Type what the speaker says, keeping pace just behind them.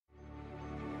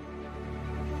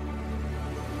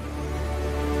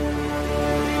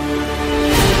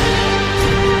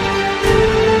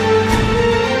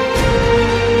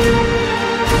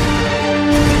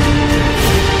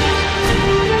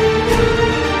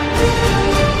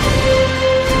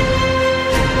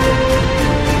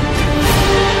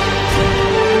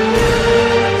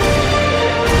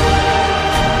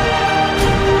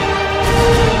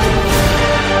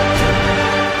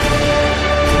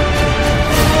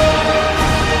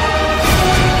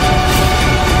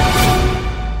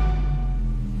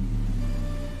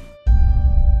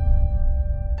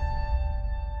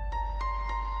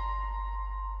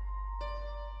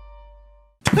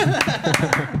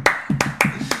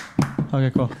Okay,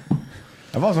 cool.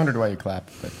 I've always wondered why you clap,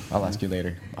 but I'll ask you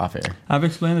later, off air. I've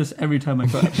explained this every time I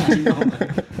clap.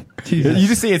 Jesus. You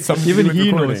just say it's something Even to do with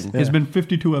he recording. knows. It's been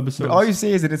 52 episodes. But all you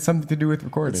say is that it's something to do with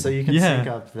recording. So you can sync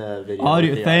up the video. Audio.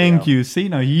 with the Thank audio. you. See,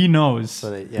 now he knows. So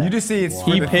that, yeah. You just say it's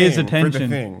for He the pays thing,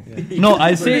 attention. For the thing. No,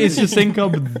 I say it's to sync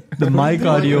up the mic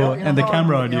audio and the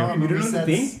camera audio. You know how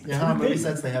thing? on movie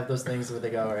sets they have those things where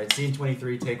they go, all right, scene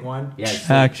 23, take one. Yeah,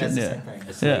 Action. That's the Yeah. same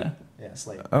thing. Yeah. Yeah,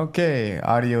 slate. Okay,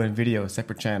 audio and video,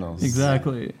 separate channels.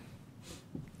 Exactly.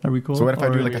 Are we cool? So what if I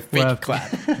Or do are like a we fake left?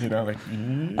 clap? You know, like.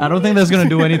 I don't think that's gonna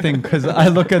do anything because I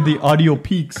look at the audio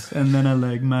peaks and then I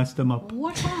like match them up.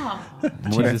 What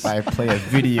Jesus. if I play a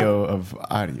video of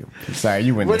audio? Sorry,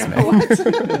 you win this, man.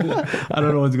 I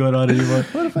don't know what's going on anymore.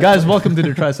 Guys, welcome to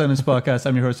the Try Silence podcast.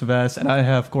 I'm your host, Vas, and I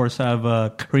have, of course,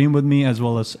 Kareem with me as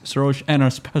well as Sarosh and our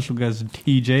special guest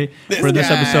TJ for this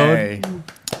episode.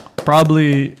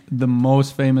 Probably the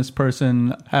most famous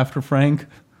person after Frank.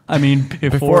 I mean,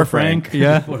 before Frank.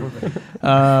 Yeah.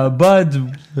 But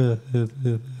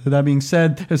that being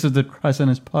said, this is the Try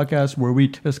Silence podcast where we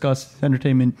discuss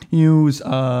entertainment news,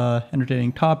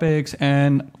 entertaining topics,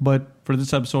 but for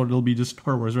this episode, it'll be just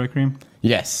Star Wars, right, Kareem?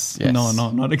 Yes. No,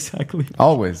 not exactly.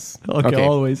 Always. Okay,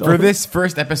 always. For this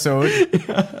first episode,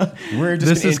 we're just.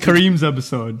 This is Kareem's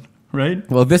episode, right?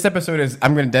 Well, this episode is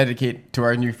I'm going to dedicate to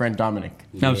our new friend Dominic.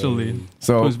 Absolutely.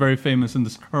 So Who's very famous in the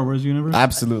Star Wars universe.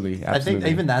 Absolutely. I think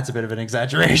even that's a bit of an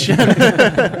exaggeration.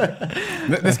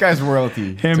 This guy's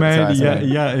royalty. Hey, So man. it's awesome.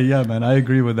 Yeah, man. I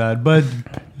agree with that. But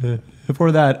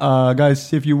before that,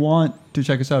 guys, if you want to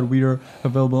check us out, we are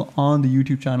available on the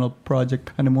YouTube channel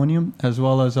Project Pandemonium, as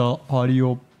well as our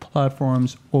audio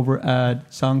platforms over at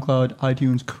SoundCloud,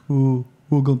 iTunes,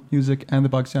 Google Music, and the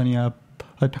Pakistani app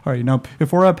Atari. Now,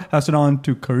 before I pass it on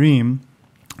to Kareem,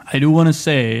 I do want to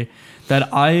say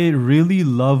that I really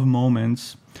love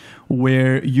moments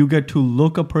where you get to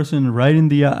look a person right in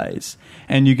the eyes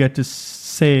and you get to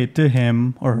say to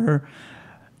him or her,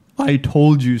 I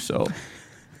told you so.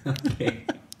 Okay.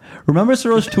 Remember,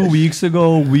 Sarosh, 2 weeks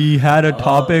ago, we had a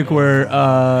topic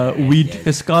where we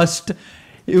discussed,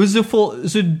 it was a full,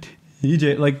 so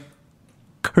DJ, like,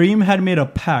 Kareem had made a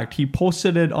pact. He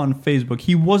posted it on Facebook.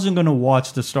 He wasn't going to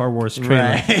watch the Star Wars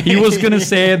trailer. Right. He was going to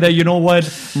say that, you know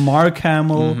what, Mark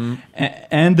Hamill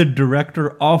and the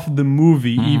director of the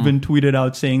movie even tweeted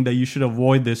out saying that you should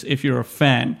avoid this if you're a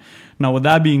fan. Now, with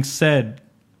that being said,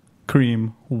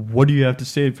 Kareem, what do you have to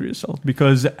say for yourself?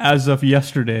 Because as of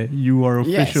yesterday, you are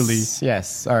officially...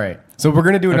 Yes. All right. So we're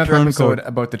going to do another episode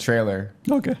about the trailer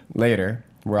Okay. later,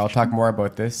 where I'll talk more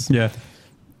about this. Yeah.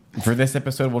 For this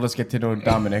episode, we'll just get to know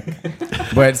Dominic.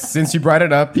 But since you brought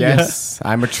it up, yes,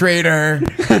 I'm a traitor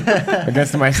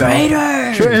against myself.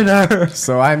 Traitor!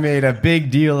 So I made a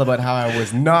big deal about how I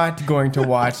was not going to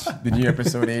watch the new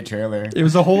episode 8 trailer. It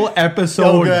was a whole episode.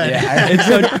 So good. Yeah,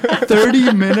 It's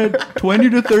a 20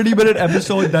 to 30 minute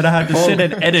episode that I had to sit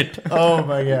and edit. Oh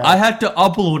my god. I had to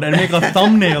upload and make a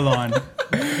thumbnail on.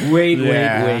 Wait.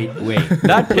 That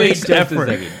Wait takes just a effort.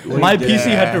 second. My PC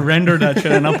had to render that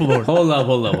shit and upload. Hold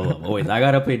up. Wait, I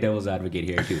gotta play devil's advocate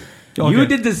here too. Okay. You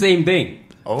did the same thing.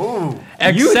 oh.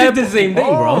 You did the same thing,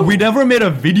 bro. We never made a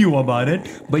video about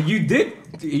it. But you did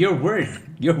your word.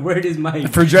 Your word is my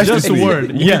For Justice Just a League.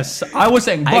 word. Yes. I was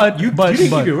saying, but you didn't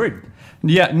give your word.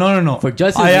 Yeah, no. For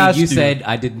Justice I League, asked you said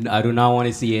I do not want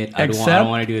to see it. I Except- don't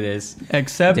want to do this.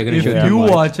 Except They're gonna if show that you much.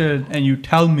 watch it and you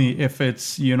tell me if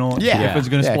it's, if it's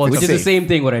going to Yeah, spoil if Which it's is the safe. same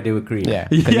thing what I did with Kareem. Yeah.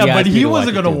 'Cause he Yeah, but asked me he to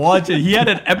wasn't watch going it to too. watch it. He had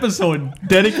an episode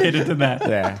dedicated to that.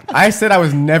 Yeah. I said I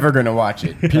was never going to watch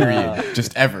it, period.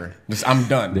 Just ever. Just, I'm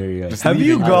done. There you go. Just Have leave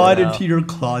you it. got know. into your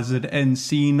closet and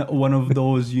seen one of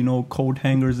those, coat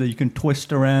hangers that you can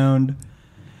twist around?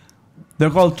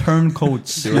 They're called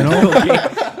turncoats,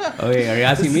 Okay, are you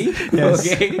asking me?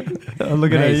 Yes. Okay.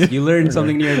 Looking Nice. at you. You learn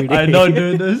something new every day. I know,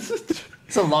 dude. This.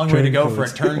 It's a long way to go for a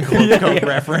turncoat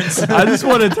reference. I just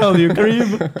want to tell you,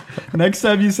 Kareem, next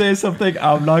time you say something,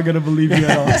 I'm not going to believe you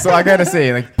at all. So I gotta say,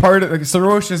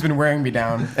 Sarosh has been wearing me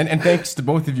down, and thanks to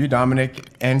both of you, Dominic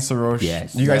and Sarosh.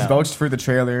 Yes. You guys Yeah. vouched for the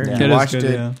trailer. Yeah. You It is watched good,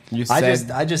 it. yeah. You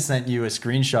said, I just sent you a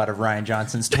screenshot of Ryan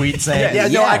Johnson's tweet saying, Yeah,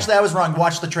 no, yeah. actually I was wrong.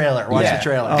 Watch the trailer. Watch Yeah. the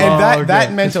trailer. and Oh, that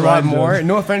okay. meant It's a lot Ryan more. Johnson.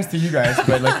 No offense to you guys,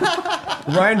 but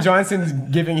Ryan Johnson's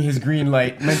giving his green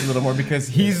light meant a little more because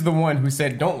he's the one who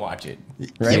said don't watch it.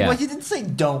 Right? Yeah, Yeah. well, he didn't say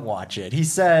don't watch it. He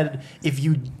said if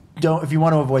you if you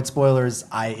want to avoid spoilers,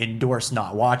 I endorse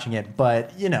not watching it.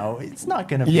 But you know, it's not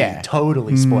going to be Yeah.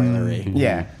 totally spoilery.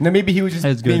 Yeah. No, maybe he was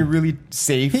That's just being good. really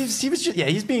safe. He was just,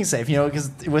 he's being safe, you know,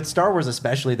 because with Star Wars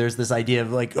especially, there's this idea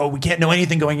of like, oh, we can't know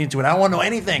anything going into it. I don't want to know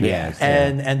anything. Yes,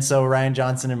 and so Ryan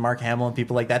Johnson and Mark Hamill and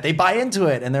people like that, they buy into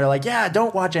it and they're like, yeah,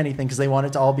 don't watch anything because they want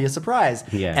it to all be a surprise.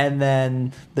 Yeah. And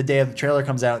then the day of the trailer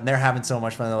comes out and they're having so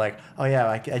much fun. They're like, oh yeah,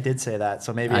 I did say that,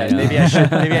 so maybe I know. maybe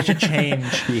I should change.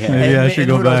 Yeah. Maybe I should and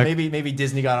go who knows, back. maybe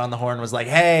Disney got on the horn and was like,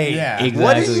 hey, Yeah.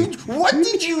 Exactly. what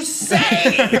did you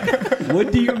say?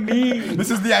 What do you mean?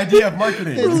 This is the idea of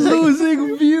marketing.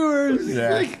 Losing viewers.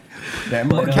 Yeah. Yeah,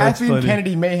 But, Kathleen funny.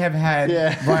 Kennedy may have had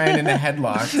Yeah. Ryan in a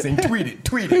headlock saying, tweet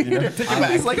it, you know, take it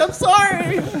back. He's like, I'm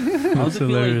sorry. I also feel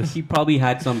like hilarious. he probably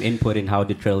had some input in how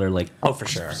the trailer, like, Oh, for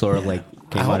sure. sort of like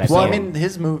came out. Well, at I the mean, end.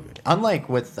 his movie, unlike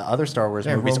with the other Star Wars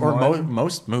Yeah, movies, Rogue or One.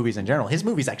 most movies in general, his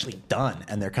movie's actually done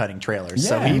and they're cutting trailers.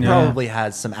 So Yeah. he Yeah. probably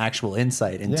has some actual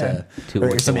insight into, To or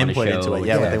what some they wanna input into show. it.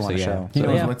 Yeah, what Yeah, they so want to yeah. show. He So,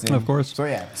 knows yeah. what's in. Of course.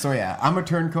 So yeah, I'm a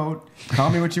turncoat. Call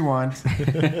me what you want.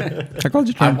 Check out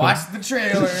your I time. watched the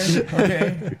trailer,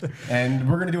 okay, and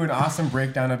we're gonna do an awesome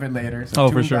breakdown of it later. So Oh,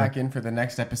 tune for sure. back in for the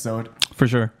next episode. For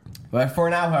sure. But for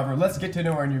now, however, let's get to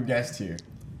know our new guest here.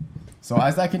 So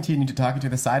as I continue to talk into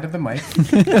the side of the mic,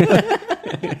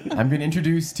 I'm going to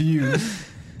introduce to you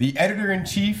the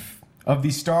editor-in-chief of the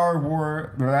Star Wars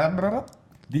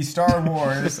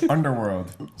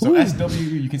Underworld. So SW,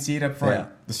 you can see it up front. Yeah.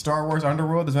 The Star Wars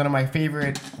Underworld is one of my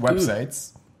favorite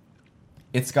websites.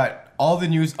 It's got all the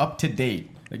news up to date.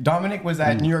 Like Dominic was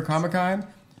at New York Comic Con.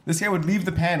 This guy would leave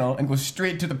the panel and go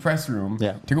straight to the press room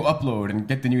Yeah. to go upload and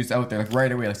get the news out there like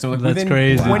right away. So like That's within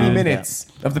crazy, 20 dude. minutes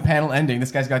of the panel ending,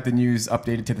 this guy's got the news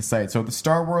updated to the site. So the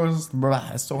Star Wars,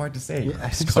 it's so hard to say.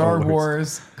 Star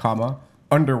Wars, comma,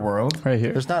 Underworld. Right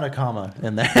here. there's not a comma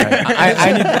in there.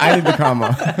 I need the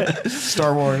comma.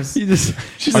 Star Wars. You just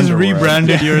Underworld.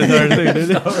 rebranded your entire thing, didn't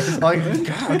you? Like,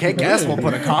 God, okay, guess we'll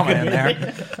put a comma in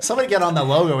there. Somebody get on the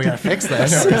logo. We gotta fix I know,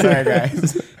 this. sorry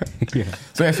guys.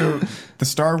 So the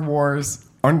Star Wars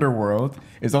Underworld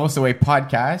is also a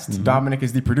podcast. Dominic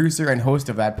is the producer and host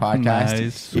of that podcast.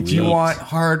 Nice. If you Sweet. want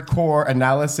hardcore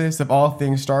analysis of all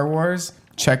things Star Wars,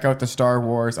 check out the Star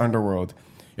Wars Underworld.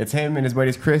 It's him and his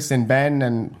buddies Chris and Ben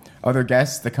and other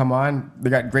guests that come on. They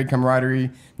got great camaraderie,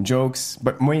 jokes,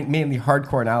 but mainly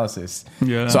hardcore analysis.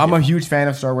 Yeah. So I'm a huge fan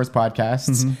of Star Wars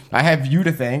podcasts. I have you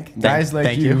to thank, guys like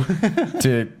thank you,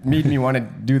 to make me want to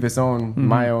do this own,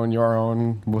 my own, your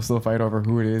own. We'll still fight over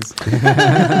who it is.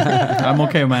 I'm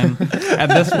okay, man. At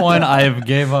this point, I've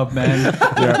gave up, man.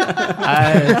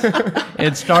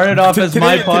 It started off as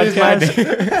my Today's my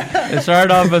podcast. It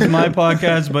started off as my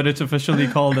podcast, but it's officially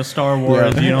called the Star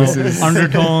Wars. Yeah, you know, this is-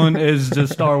 undertone is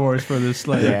just Star Wars for this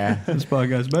this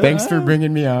podcast. But Thanks for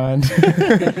bringing me on.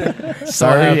 so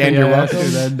Sorry, happy and you're I asked you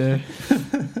welcome. that day.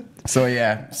 So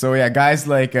yeah, guys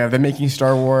like the Making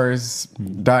Star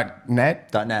Wars.net. .net,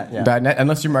 yeah. .net,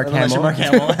 unless you're Mark Unless Hamill. you're Mark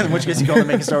Hamill, in which case you go to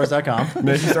MakingStarWars.com.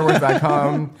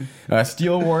 MakingStarWars.com.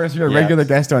 Steel Wars. You're a Yeah. regular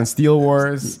guest on Steel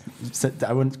Wars.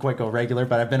 I wouldn't quite go regular,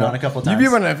 but I've been on a couple You've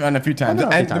times. been on a few times. I've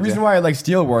been on a few And the times, reason yeah. why I like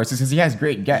Steel Wars is because he has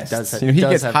great guests. Does- he does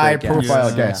gets have high great guests. profile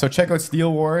Yeah. guests. So check out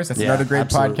Steel Wars. That's Yeah, another great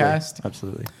absolutely. podcast.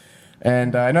 Absolutely.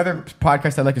 And another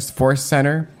podcast I like is Force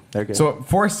Center. They're good. So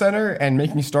Force Center and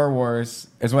Making Star Wars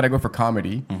is what I go for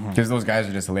comedy because those guys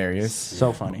are just hilarious.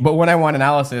 So funny. But when I want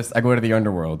analysis, I go to the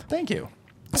Underworld. Thank you.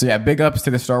 So yeah, big ups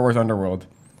to the Star Wars Underworld.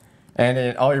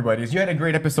 And all your buddies. You had a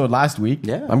great episode last week.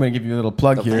 Yeah. I'm going to give you a little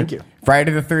plug Oh, here. thank you.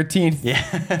 Friday the 13th. Yeah.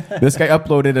 This guy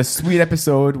uploaded a sweet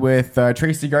episode with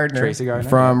Tracy Gardner, Tracy Gardner,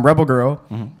 from Rebel Girl.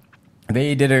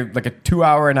 They did a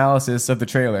 2-hour analysis of the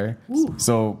trailer.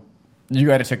 So you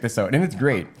got to check this out. And it's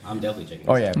great. I'm definitely checking.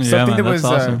 Oh yeah, Yeah, something man, that was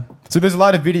that's awesome. so there's a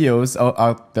lot of videos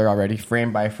out there already,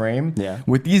 frame by frame. Yeah.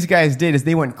 What these guys did is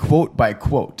they went quote by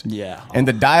quote. Yeah. And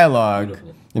the dialogue,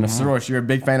 Beautiful. you know, Sarosh, you're a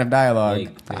big fan of dialogue.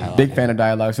 Big Fan of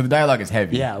dialogue. So the dialogue is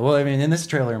heavy. Yeah, well, I mean, in this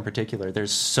trailer in particular,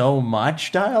 there's so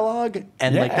much dialogue,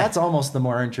 and like Yeah. that's almost the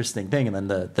more interesting thing. And then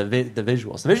the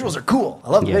visuals. The visuals are cool. I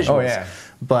love the Yeah. visuals. Oh, yeah.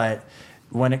 But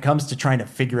when it comes to trying to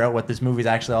figure out what this movie's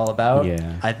actually all about,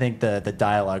 Yeah. I think the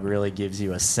dialogue really gives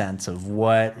you a sense of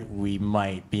what we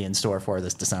might be in store for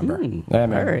this December. Yeah,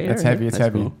 man. All right, it's all right. heavy. It's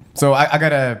That's heavy. cool. So I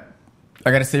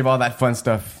gotta save all that fun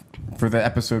stuff for the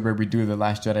episode where we do the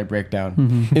Last Jedi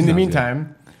breakdown. In the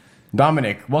meantime,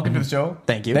 Dominic, welcome to the show.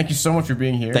 Thank you. Thank you so much for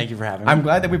being here. Thank you for having me. I'm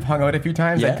glad that we've hung out a few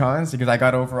times Yeah. at cons because I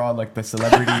got over all like the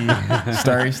celebrity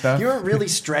starry stuff. You're really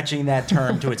stretching that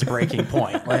term to its breaking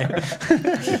point. Like,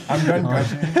 I'm done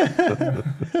gushing.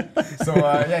 So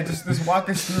yeah, just walk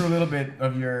us through a little bit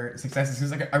of your successes.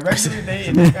 Because like a regular day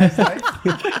in this guy's life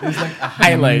is like a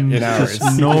highlight in ours.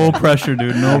 Just no pressure,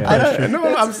 dude. No pressure. No,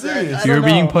 I'm serious. I You're don't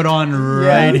being know. put on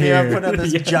right yeah, here. put on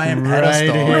this giant Right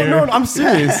pedestal. here. No, I'm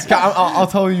serious. I'll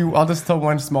tell you. I'll just tell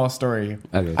one small story.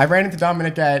 Okay. I ran into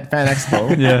Dominic at Fan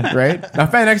Expo. Yeah. Right now,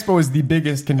 Fan Expo is the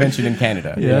biggest convention in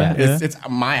Canada. Yeah, It's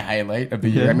my highlight of the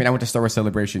year. Yeah. I mean, I went to Star Wars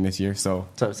Celebration this year, so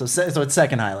So it's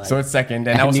second highlight. it's second, and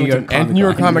I And also New went York to- and New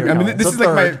York Comic-Con. Comic. I mean, this So is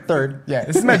like my third. Yeah,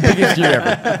 this is my biggest year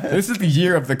ever. This is the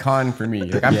year of the con for me.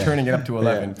 Like I'm turning it up to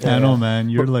 11. I know, man.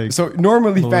 You're like, So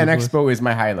normally All Fan over the Expo is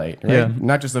my highlight, right? Yeah.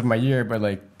 Not just of my year, but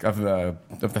like of the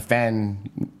fan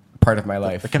part of my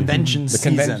life. the convention The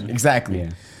season. convention, exactly. Yeah.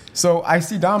 So I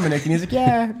see Dominic, and he's like,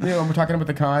 "Yeah, we're talking about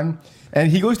the con,"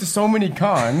 and he goes to so many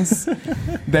cons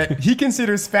that he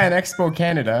considers Fan Expo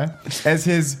Canada as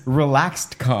his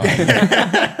relaxed con.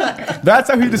 That's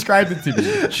how he described it to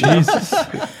me. Jesus.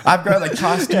 I've got like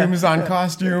costumes on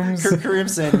costumes. Kareem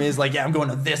saying to me is like, yeah, I'm going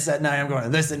to this at night. I'm going to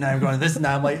this at night. I'm going to this at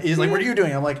night. I'm like, he's like, what are you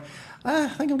doing? I'm like, I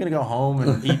think I'm gonna go home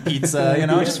and eat pizza.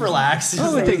 Just relax.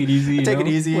 Oh, take it easy, Take you it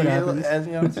know? easy. What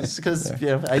happens? Just because,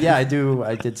 I do.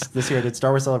 I did this year. I did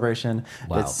Star Wars Celebration.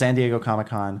 Wow. Did San Diego Comic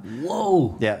Con.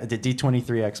 Whoa. Yeah, I did D23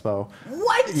 Expo.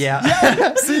 What?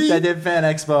 Yeah. See? I did Fan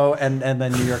Expo and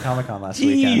then New York Comic Con last Jeez.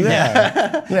 weekend.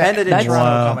 Yeah. And I did That's- Toronto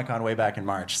Wow. Comic Con way back in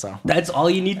March. So That's all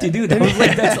you need to do. That was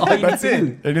like, that's all you That's need to do.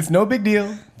 it. And it's no big deal.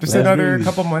 Just That's another nice.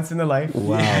 couple months in the life.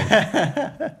 Wow.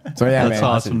 So yeah, That's man.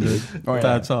 awesome, dude. Oh, yeah.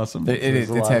 That's awesome. It is.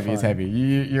 It's a It's lot of heavy. It's fun. heavy.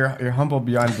 You're humble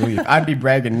beyond belief. I'd be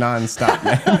bragging nonstop,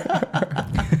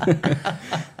 man.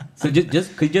 So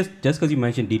just because you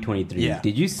mentioned D23, Yeah.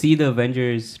 did you see the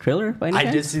Avengers trailer by any I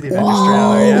chance? did see the Avengers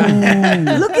trailer.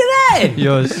 Yeah. Look at that!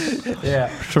 Yo, Yeah.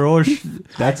 Shorosh,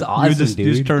 That's awesome, you just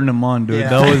dude. turned him on, dude.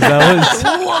 Yeah.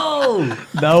 Whoa!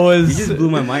 That was You just blew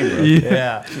my mind, bro.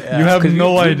 Yeah. You have 'Cause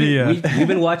no we've idea. We've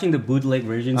been watching the bootleg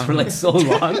versions for like so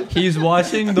long. He's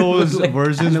watching those Like,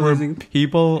 versions where analyzing.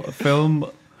 people film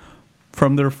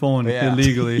from their phone Yeah.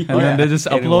 illegally, and Yeah. then they just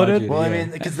And upload watch it. it. Well, I Yeah.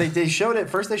 mean, because they showed it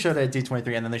first. They showed it at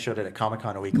D23, and then they showed it at Comic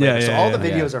Con a week Yeah, later. So yeah, all yeah. the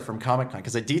videos Yeah. are from Comic Con.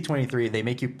 Because at D23, they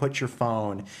make you put your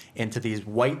phone into these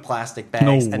white plastic bags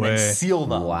No and way. then seal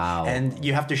them. Wow. And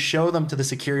you have to show them to the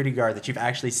security guard that you've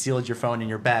actually sealed your phone in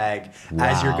your bag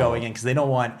as you're Wow. going in, because they don't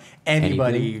want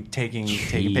anybody Anything? taking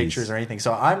Jeez. pictures or anything.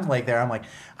 So I'm like there. I'm like,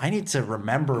 I need to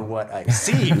remember what I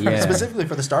see Yeah. specifically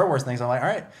for the Star Wars things. I'm like, all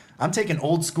right, I'm taking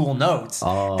old school notes,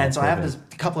 Oh, and so I have this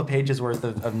perfect. couple of pages worth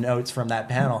of notes from that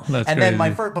panel. That's and then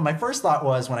my crazy. first thought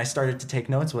was when I started to take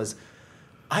notes was,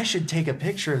 I should take a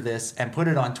picture of this and put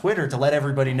it on Twitter to let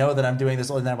everybody know that I'm doing this.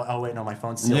 And then I'm like, oh wait, no, my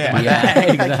phone's sealed. Yeah. in my Yeah,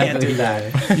 bag. I can't do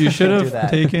exactly. that. You should Do have that.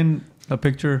 taken a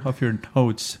picture of your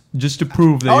notes just to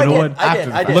prove that Oh, you know I what. did.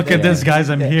 I did. Look at Yeah. this, guys.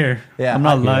 I'm here. Yeah. I'm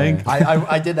not I- lying.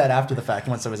 I did that after the fact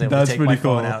once I was able That's to take my pretty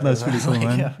cool. phone out. That's I was pretty cool,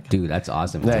 like, man. Dude, that's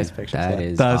awesome. Nice pictures, That yeah.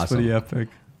 is That's awesome. pretty epic.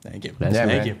 Thank you. That's Yeah,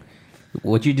 Thank man. you.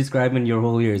 What you describe in your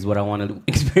whole year is what I want to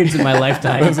experience in my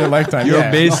lifetime. It was a lifetime. You're yeah.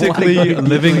 basically Oh my God.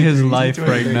 living his D23, life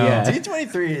right now. yeah.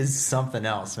 D23 is something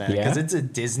else, man, Yeah? because it's a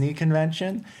Disney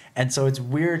convention, and so it's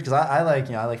weird because I like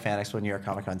Fan Expo, New York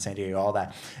Comic Con, San Diego, all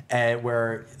that, and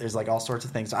where there's like all sorts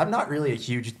of things. So I'm not really a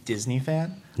huge Disney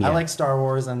fan. Yeah. I like Star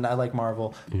Wars and I like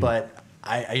Marvel, but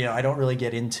I don't really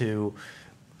get into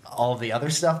all of the other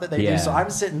stuff that they Yeah. do. So I'm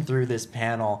sitting through this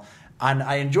panel. And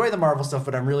I enjoy the Marvel stuff,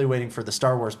 but I'm really waiting for the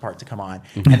Star Wars part to come on.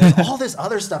 And there's all this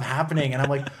other stuff happening, and I'm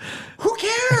like, who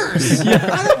cares?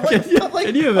 I don't, like,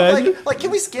 Can you I'm imagine? like, can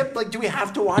we skip? Like, do we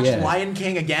have to watch Yeah. Lion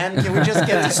King again? Can we just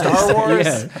get to Star Wars?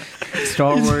 Yeah.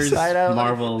 Star Wars, Inside Out.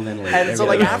 Marvel, and then like And so,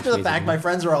 every like, other after the else, fact, my basically.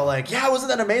 friends are all like, yeah, wasn't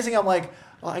that amazing? I'm like,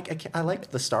 well, I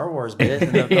liked the Star Wars bit.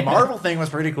 And the Marvel thing was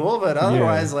pretty cool, but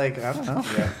otherwise, like, I don't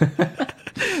know.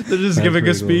 They're just giving a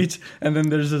pretty cool. speech, and then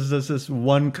there's this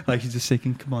one like he's just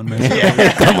saying, "Come on,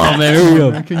 man, Come on, man. Here we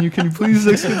go. can you please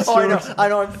explain?" Oh, I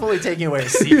know. I'm fully taking away a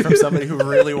seat from somebody who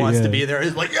really wants Yeah. to be there.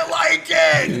 He's like, "You're Lion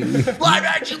King, live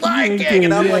action Lion King,"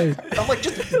 and I'm like,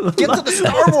 just get to the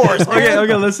Star Wars. Man.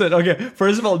 Okay, listen. Okay,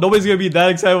 first of all, nobody's gonna be that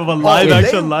excited about Oh, live they-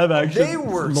 action. They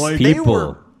were. Like, They People.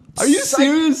 were. Are you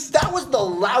serious? That was the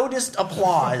loudest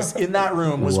applause in that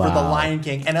room was for the Wow. Lion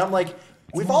King, and I'm like.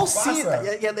 We've all seen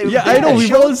that. Yeah, I know,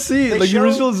 we've all seen it. Like, the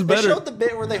original is better. They showed the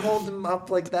bit where they hold him up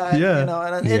like that. Yeah. You know,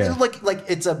 and Yeah. it's like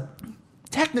it's a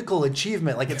technical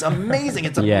achievement. Like it's amazing.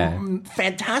 It's a Yeah.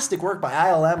 fantastic work by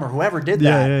ILM or whoever did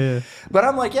Yeah, that. yeah, yeah. But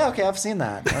I'm like, yeah, okay, I've seen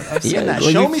that. I've seen Yeah, that.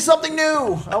 well, Show you've- me something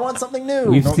new. I want something new.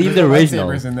 We've No, seen there's the no original.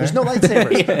 lightsabers in there. There's no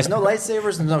lightsabers. There's no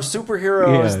lightsabers. There's no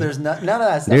superheroes. Yeah. There's none of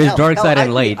that stuff. There's Hell, dark side I'd and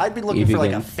be- light, I'd be looking if for you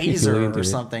like can- a if you look phaser into or it.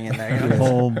 something in there.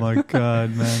 Oh my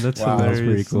god, man, that's Wow, hilarious. That's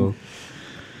pretty cool.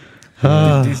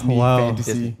 Ah, Disney wow.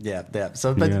 fantasy. Yeah, yeah.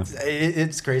 So, but Yeah.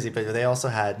 it's crazy. But they also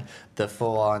had the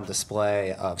full-on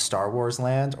display of Star Wars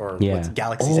Land or Yeah. what's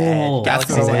Galaxy's Oh, Edge. that's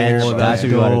Galaxy's cool. Edge. Oh, that's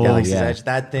Galaxy's dope. Galaxy's Yeah. Edge.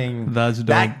 That thing. That's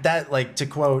dope. That like to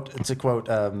quote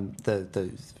the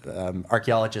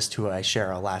archaeologist who I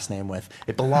share a last name with.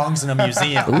 It belongs in a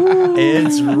museum.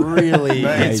 It's really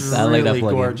Nice. it's I like that really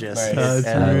plugin. gorgeous. Nice. That's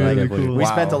And, really like that. cool. we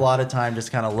Wow. spent a lot of time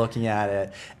just kind of looking at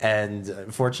it, and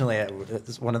fortunately,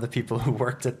 one of the people who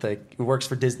works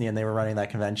for Disney, and they were running that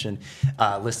convention,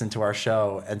 listened to our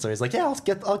show, and so he's like, "Yeah,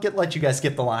 I'll let you guys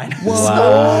skip the line."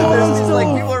 Wow. He's like,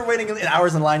 people are waiting in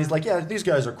hours in line. He's like, "Yeah, these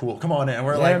guys are cool. Come on in." And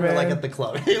we're Yeah, we're man. like at the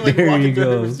club, like There walking you through,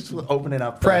 go. just opening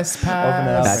up, Press pass.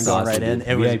 opening up, That's and going awesome, right in. dude.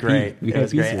 It was VIP great. It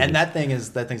was great, service. and that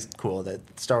thing's cool. That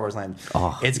Star Wars Land,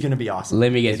 Oh. it's gonna be awesome.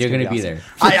 Let me guess, It's you're gonna be awesome.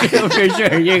 there. For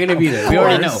sure, you're gonna be there. We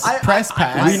already know. Press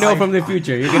pass. We know from the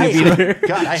future you're gonna be there.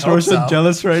 God, I hope Sor's so so.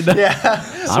 jealous right now. Yeah,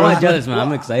 I'm not jealous, man.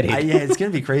 I'm excited. yeah, it's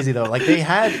gonna be crazy though. Like they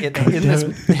had in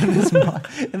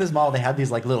this mall, they had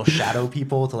these like little shadow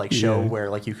people to like show Yeah. where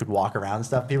like you could walk around and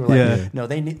stuff. People were like, Yeah. no,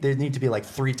 they need to be like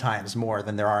 3 times more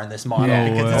than there are in this model No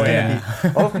because it's way.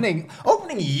 gonna be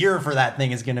opening year for that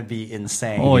thing is gonna be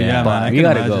insane. Oh, yeah, But man, I you can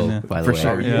gotta imagine go. it. By the For way,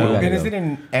 sure. You Yeah. gotta And is go. it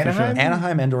in Anaheim?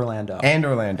 Anaheim and Orlando. And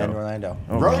Orlando. And Orlando.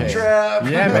 Okay. Road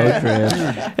trip. Yeah, man. Road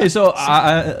trip. Hey, so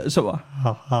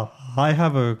I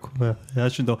have a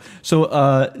question though.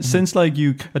 So since like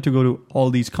you had to go to all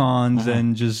these cons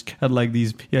and just had like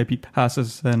these VIP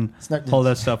passes and not- all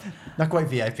that stuff, Not quite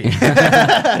VIP.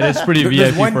 it is pretty There's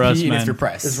VIP one for us, P and it's man. for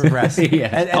press. It's regress. Yeah.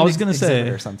 And I was gonna say-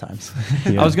 exhibitor sometimes.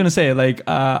 I was gonna say like,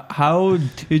 how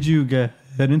did you get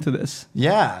into this?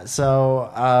 Yeah, so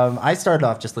I started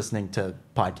off just listening to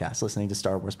podcasts, listening to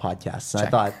Star Wars podcasts.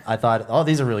 And I thought, oh,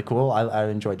 these are really cool. I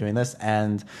enjoy doing this.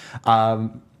 And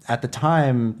at the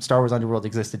time, Star Wars Underworld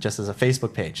existed just as a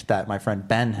Facebook page that my friend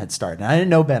Ben had started. And I didn't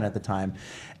know Ben at the time.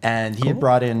 And he had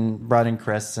brought in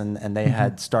Chris, and they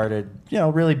had started,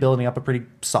 really building up a pretty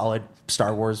solid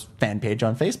Star Wars fan page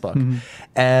on Facebook.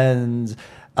 And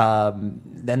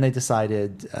then they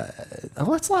decided,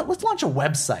 let's launch a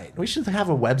website. We should have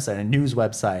a website, a news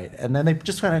website. And then they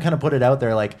just kind of put it out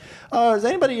there, like, "Oh, is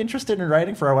anybody interested in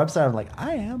writing for our website?" I'm like,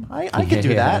 "I am. I could do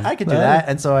Yeah. that. I could do that."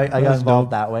 And so I got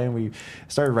involved that way, and we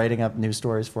started writing up news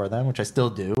stories for them, which I still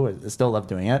do. I still love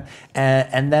doing it.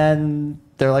 And then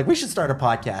they're like, "We should start a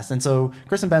podcast." And so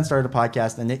Chris and Ben started a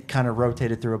podcast, and it kind of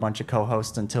rotated through a bunch of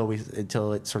co-hosts until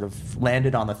it sort of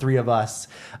landed on the 3 of us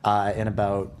in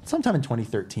about sometime in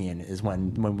 2013 is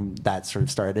when that sort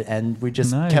of started. And we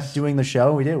just Nice. kept doing the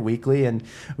show. We did it weekly, and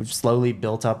we've slowly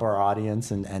built up our audience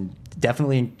and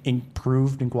definitely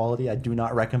improved in quality. I do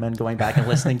not recommend going back and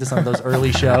listening to some of those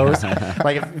early shows.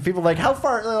 Like if people are like, how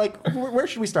far, like where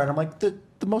should we start? I'm like, the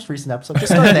most recent episode.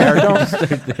 Just start there. Don't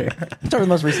start with the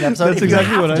most recent episode. That's If you exactly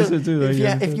have what I to- said too, like,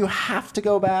 yeah. If you have to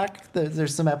go back,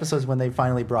 there's some episodes when they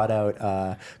finally brought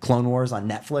out Clone Wars on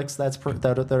Netflix.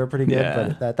 that are pretty good.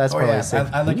 Yeah. But that's Oh, probably yeah. safe.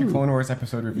 I like your Clone Wars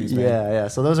episode reviews, man. Yeah.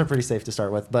 So those are pretty safe to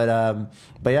start with. But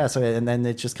yeah. So and then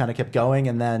it just kind of kept going,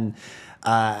 and then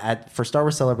for Star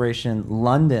Wars Celebration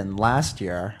London last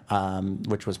year,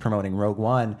 which was promoting Rogue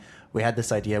One, we had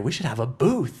this idea we should have a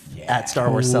booth at Star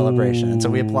Wars Celebration, and so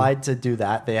we applied to do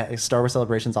that. Star Wars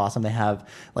Celebration's awesome. They have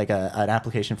like an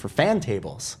application for fan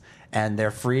tables, and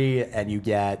they're free, and you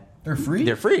get. They're free?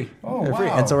 They're free. Oh, They're free.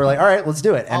 wow. And so we're like, all right, let's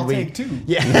do it. And I'll take 2.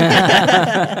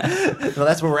 Yeah. Well,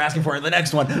 that's what we're asking for in the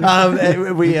next one.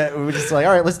 And we were just like,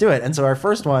 all right, let's do it. And so our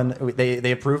first one,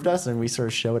 they approved us, and we sort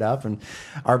of showed up, and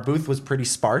our booth was pretty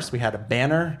sparse. We had a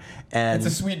banner, and It's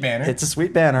a sweet banner. It's a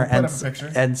sweet banner, Put and up a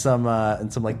picture. and some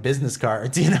like business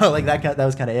cards, like that. That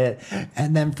was kind of it.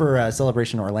 And then for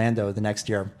Celebration Orlando the next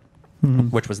year.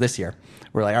 Which was this year.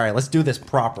 We're like, all right, let's do this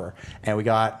proper, and we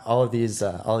got all these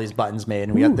buttons made,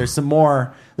 and we got there's some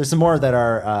more that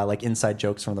are like inside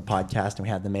jokes from the podcast, and we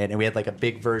had them made, and we had like a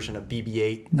big version of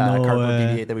BB-8 No cardboard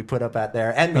way. BB-8 that we put up at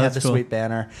there, and we had That's the cool. sweet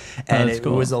banner, and That's it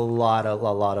cool. was a lot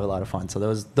of fun. So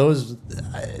those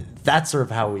that's sort of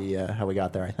how we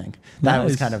got there. I think that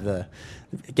was Nice. kind of the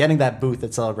getting that booth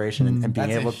at Celebration and being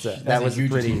That's a able hu- to that's that a was huge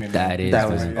pretty. achievement, That man. is, That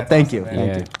was man. That's thank awesome, you, man. thank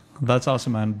Yeah. you. That's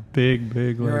awesome, man. Big.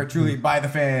 You're Like, truly by the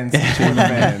fans. To the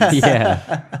fans.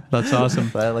 Yeah. that's awesome.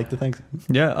 But I like to think.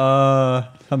 Yeah.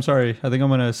 I'm sorry. I think I'm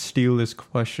gonna steal this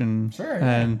question. Sure,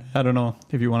 And I don't know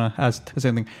if you want to ask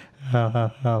something.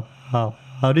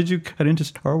 How did you get into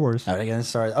Star Wars? All right, again,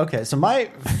 sorry. Okay, so my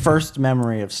first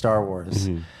memory of Star Wars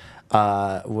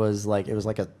was like it was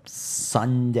like a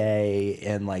Sunday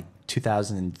in like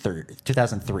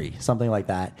 2003, something like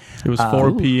that. It was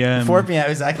 4 p.m. 4 p.m.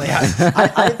 exactly.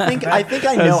 I think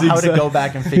I know how to go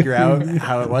back and figure out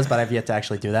how it was, but I've yet to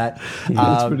actually do that.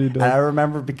 That's pretty dope. And I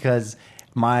remember because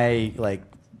my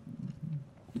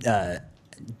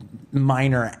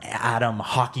minor atom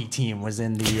hockey team was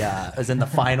in the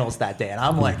finals that day, and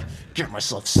I'm like, get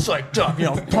myself psyched up,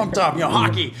 pumped up,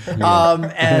 hockey.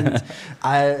 And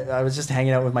I was just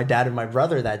hanging out with my dad and my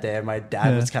brother that day, and my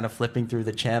dad was kind of flipping through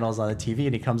the channels on the TV,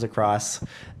 and he comes across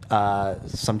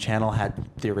some channel had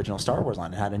the original Star Wars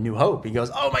on. It had A New Hope. He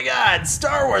goes, "Oh my God,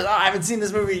 Star Wars! Oh, I haven't seen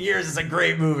this movie in years. It's a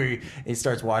great movie." And he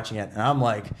starts watching it, and I'm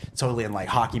like totally in like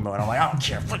hockey mode. I'm like, I don't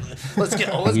care. Let's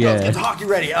get the hockey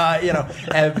ready.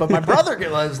 But my brother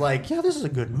was like, "Yeah, this is a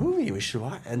good movie. We should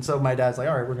watch." And so my dad's like,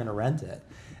 "All right, we're gonna rent it."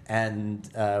 And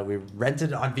we rented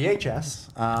it on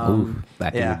VHS.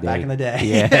 Back in the day.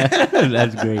 Yeah,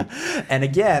 That's great. And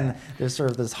again, there's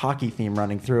sort of this hockey theme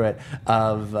running through it.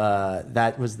 Of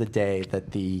that was the day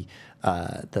that the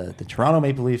Toronto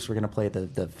Maple Leafs were going to play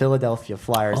the Philadelphia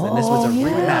Flyers, and this was a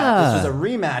rematch. This was a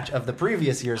rematch of the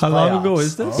previous year's. How playoffs. long ago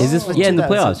is this? Is this in the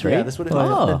playoffs, right? Yeah, this would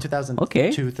have been 2002, okay.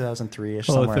 2003-ish,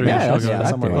 Oh, somewhere. 3-ish, Yeah, okay.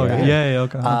 somewhere Okay. like that. Yeah,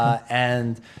 okay.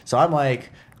 And so I'm like,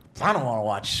 I don't want to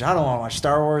watch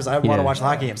Star Wars. I want to watch the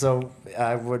hockey game. So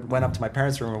I went up to my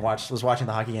parents' room and was watching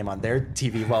the hockey game on their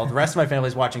TV while the rest of my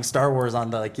family's watching Star Wars on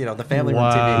the family room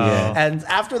TV. Wow. And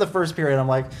after the first period, I'm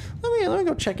like, let me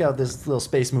go check out this little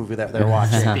space movie that they're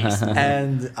watching.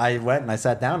 And I went and I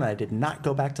sat down and I did not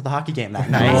go back to the hockey game that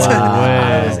night. Wow.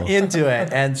 I was into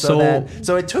it, and so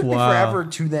it took me forever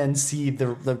to then see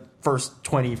the first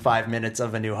 25 minutes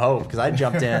of A New Hope, because I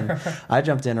jumped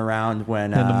in around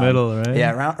when In the middle, right?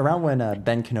 Yeah, around when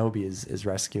Ben Kenobi is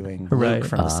rescuing Right. Luke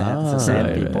from the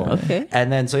Sand People. right. Okay.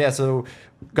 And then so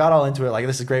got all into it, like,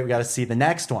 this is great, we got to see the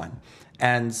next one.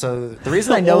 And so the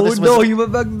reason I know this was you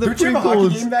went back to the Don't you have a hockey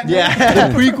game prequels. back then? yeah.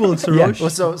 The prequels, Yeah.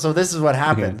 Sarosh. Well, so this is what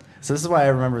happened. So this is why I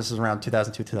remember this was around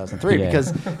 2002, 2003, Yeah.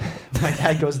 because my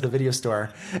dad goes to the video store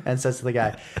and says to the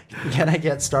guy, "Can I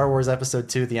get Star Wars Episode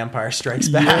 2, The Empire Strikes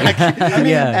Back?"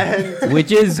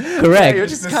 Which is correct.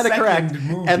 Which is The kind of correct. second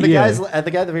movie. And the Yeah. guy at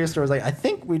the video store was like, "I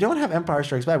think we don't have Empire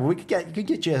Strikes Back, but we could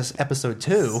get you Episode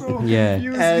 2." Yeah.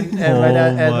 And my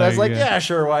dad, and I was my like, God. "Yeah,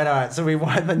 sure, why not?" So we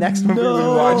watched the next movie we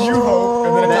watched. New Hope,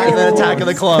 and And then Attack of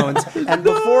the Clones. And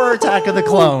before Attack of the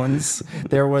Clones,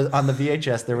 there was on the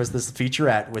VHS there was this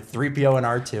featurette with 3PO and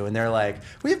R2, and they're like,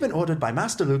 "We have been ordered by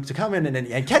Master Luke to come in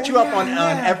and catch you up on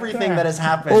everything that has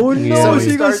happened." Oh, no, it so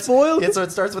you got spoiled? So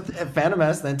it starts with Phantom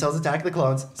Menace, then tells Attack of the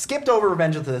Clones, skipped over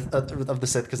Revenge of the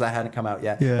Sith because that hadn't come out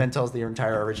yet, Yeah. then tells the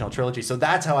entire original trilogy. So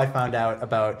that's how I found out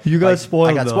about. You got spoiled,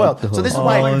 I got though. spoiled. So this is Oh,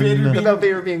 why no. about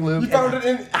Vader being Luke. You found and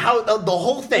it in- how the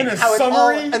whole thing, in a how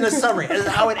summary? it all in the summary, and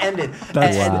how it ended.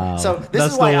 That's- And Wow. so this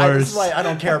That's is why the this is worst. why I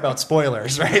don't care about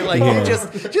spoilers, right? Like you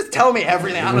just tell me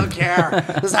everything. I don't care.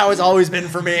 This is how it's always been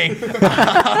for me.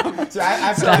 That's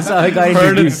how I got Heard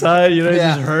introduced. inside, you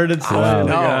Yeah. just heard it.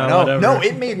 No,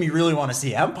 it made me really want to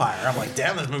see Empire. I'm like,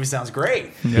 damn, this movie sounds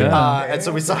great. Yeah. And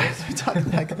so we saw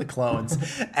Attack of the Clones,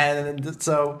 and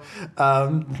so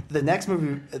the next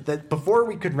movie, before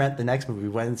we could rent the next movie, we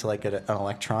went into like an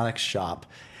electronics shop,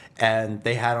 and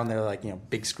they had on their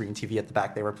big screen TV at the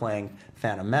back. They were playing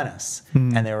Phantom Menace,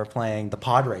 and they were playing the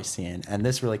pod race scene, and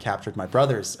this really captured my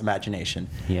brother's imagination.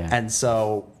 Yeah. And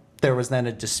so there was then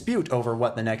a dispute over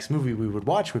what the next movie we would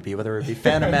watch would be, whether it would be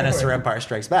Phantom Menace or Empire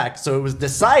Strikes Back. So it was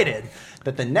decided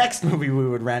that the next movie we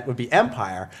would rent would be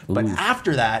Empire, but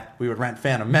after that we would rent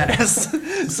Phantom Menace.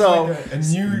 So A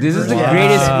new This is the version.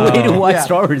 greatest way to watch Yeah.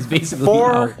 Star Wars, basically.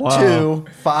 4, wow. 2,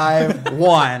 5,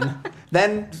 1.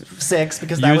 Then 6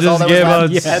 because that You was all just that was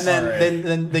gave left. out- And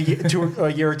then a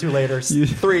year or two later,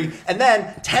 3, and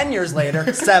then 10 years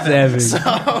later, 7.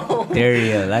 So There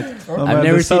you go. That's, Oh, I've man,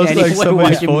 never this seen sounds like anyone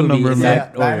somebody's watch a phone movie number, in man.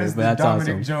 that That order, is but the that's Dominic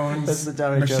awesome. Jones That's the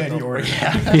Dominic machete Jones order.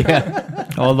 Yeah.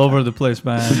 All over the place,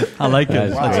 man. I like it.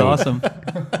 That's That's great. awesome.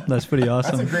 That's pretty That's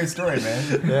a awesome. great story,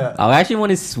 man. yeah. I actually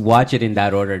want to watch it in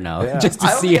that order now, Yeah. just to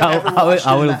I don't see think I've how ever it watched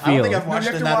how in it'll that- I don't think feel. I've watched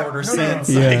You have in to that watch- order no, no, no. since.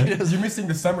 Yeah. You're missing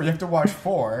the summer. You have to watch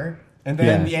 4, And then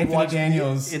Yeah. the Anthony Watch the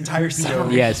Daniels entire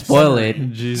summary. Yeah, spoil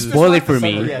it. Jesus. Spoil it for Just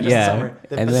me. watch the Yeah, summary. just Yeah. summary.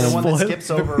 And the then one that Spoil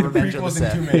skips over Revenge of the prequels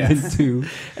Sith. and 2 minutes. two.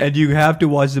 And you have to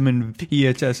watch them in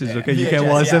VHSs, okay? You can't VHS,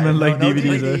 watch them in no- like no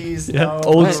DVDs. DVDs, Yeah, no old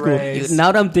Blu-ray. school. Rays.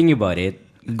 Now that I'm thinking about it,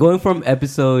 going from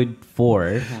episode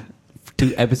 4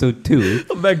 to episode 2.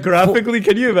 But graphically,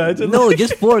 can you imagine? No,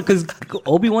 just 4 because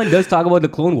Obi-Wan does talk about the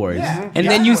Clone Wars, Yeah. and Yeah.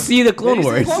 then you see the Clone Then you see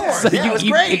Wars. the Clone Wars. So Yeah, it was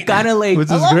you, great. it kind of like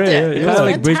Which I is loved great. it. Yeah, It yeah. was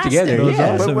Kinda like bridge fantastic. together. It was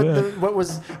Yeah, awesome, but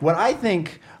yeah. what I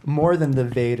think more than the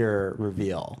Vader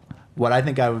reveal, what I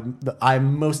think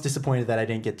I'm most disappointed that I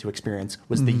didn't get to experience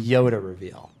was the Yoda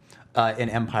reveal. In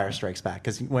Empire Strikes Back,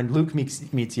 because when Luke meets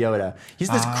Yoda, he's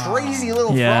this crazy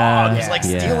little Yeah. frog. He's like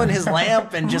Yeah. stealing his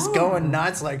lamp and just going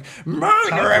nuts, like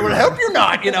 "Mother, I will help you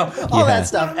not," all Yeah. that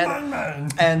stuff.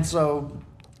 And so,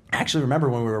 I actually remember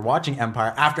when we were watching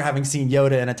Empire, after having seen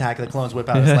Yoda in Attack of the Clones whip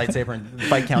out his lightsaber and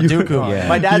fight Count You- Dooku. Yeah.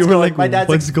 My dad's You were going, like, my dad's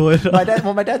 "What's going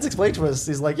on?" My dad's explained to us,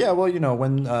 he's like, yeah, well,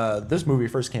 when this movie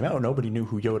first came out, nobody knew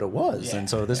who Yoda was, and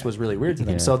so this was really weird to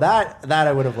them. Yeah. So that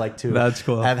I would have liked to That's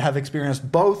cool. have experienced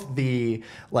both the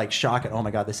like shock at, oh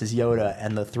my god, this is Yoda,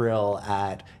 and the thrill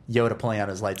at Yoda pulling out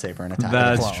his lightsaber and attacking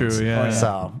That's the clones. true, yeah.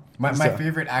 So My so-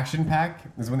 favorite action pack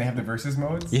is when they have the versus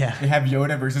modes. Yeah. They have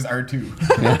Yoda versus R2.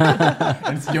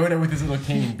 And it's Yoda with his little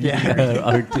cane. beating Yeah.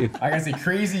 everything. R2. I gotta say,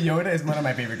 Crazy Yoda is one of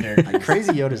my favorite characters.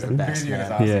 Crazy Yoda's the best. Crazy Yoda's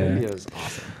man. awesome. Yeah. Crazy Yoda's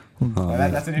awesome. That's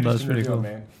an That's interesting pretty reveal, cool.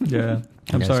 man. Yeah,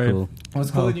 I'm That's sorry. cool. Well,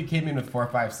 it's cool that you came in with 4,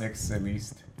 5, 6 at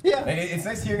least. Yeah. And it's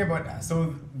nice hearing about.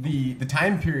 So the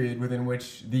time period within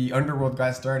which the underworld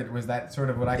got started was that sort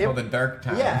of what I call the dark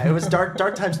time. Yeah, it was Dark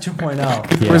Times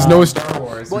 2.0. There was no Star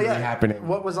Wars Well, really yeah. happening.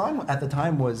 What was on at the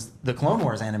time was the Clone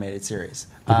Wars animated series,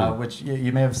 which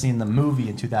you may have seen the movie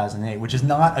in 2008, which is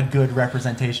not a good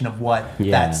representation of what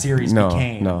Yeah. that series No,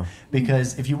 became. no.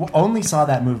 Because if you only saw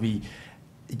that movie,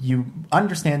 you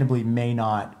understandably may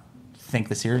not think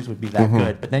the series would be that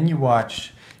good. But then you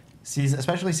watch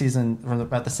especially from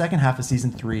about the second half of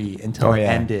season 3 until Oh, it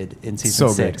yeah. ended in season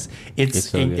So 6. good. It's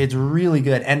so good. It's really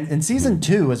good, and in season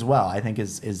 2 as well, I think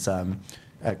is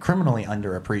criminally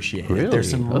underappreciated. Really?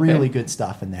 There's some Okay. really good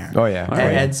stuff in there. Oh, yeah. And, All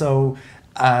right. and so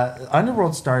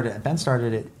Underworld started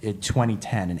it in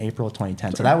 2010, in April of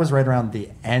 2010. So that was right around the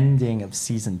ending of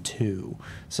season 2.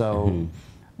 So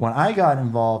when I got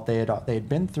involved, they had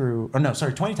been through. Oh no,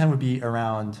 sorry, 2010 would be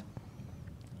around.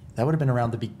 That would have been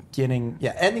around the beginning,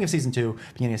 ending of season 2,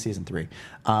 beginning of season 3.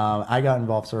 I got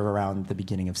involved sort of around the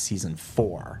beginning of season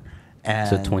 4. And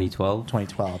So 2012?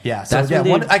 2012, yeah. So That's yeah,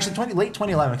 when they- actually late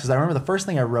 2011, because I remember the first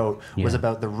thing I wrote was Yeah.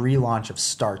 about the relaunch of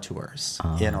Star Tours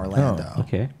in Orlando. Oh,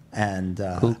 okay. And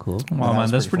Cool. Wow,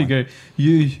 man, that's pretty good.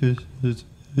 You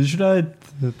should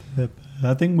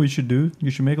I think we should do.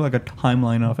 You should make like a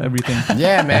timeline of everything.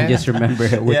 Yeah, man. And just remember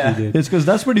what Yeah. you did. It's because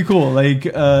that's pretty cool. Like,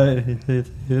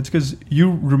 it's because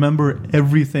you remember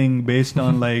everything based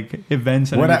on like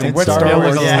events and What- everything. what Yeah, Star like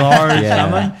Wars- a yeah. large Yeah.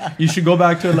 timeline. You should go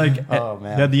back to like Oh,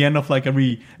 man. at the end of like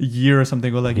every year or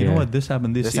something. Go like, you know Yeah. what, this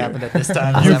happened this This year. happened at this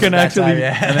time. You this can happened that actually, time,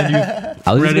 yeah. and then you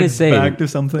I was just spread gonna it say, back to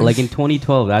something. like in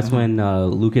 2012, that's when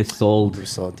Lucas sold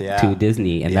yeah. to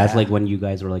Disney, and that's Yeah. like when you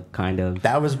guys were like kind of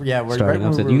That was we're starting right up.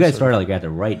 when So we you were guys sort started of- like at the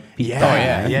right peak. Yeah, time,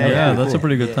 yeah. right? yeah, that's cool. a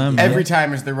pretty good time. man. Every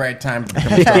time is the right time to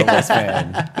become a Star Wars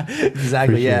fan.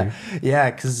 Exactly. For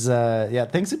Yeah. Because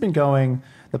things have been going.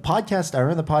 The podcast. I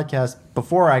remember the podcast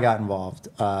before I got involved.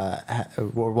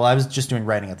 Well, I was just doing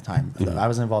writing at the time. I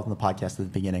wasn't involved in the podcast at the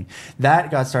beginning.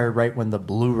 That got started right when the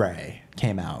Blu-ray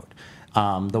came out.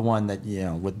 The one that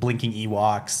with blinking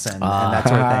Ewoks and that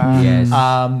sort of thing.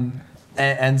 Yes.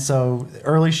 And so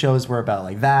early shows were about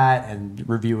like that and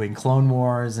reviewing Clone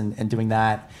Wars and doing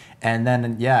that. And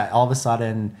then, all of a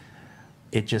sudden,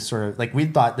 it just sort of like we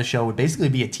thought the show would basically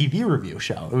be a TV review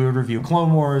show. We would review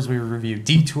Clone Wars, we would review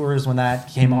Detours when that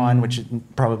came on, which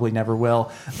it probably never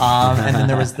will. And then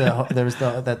there was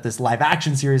this live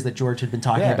action series that George had been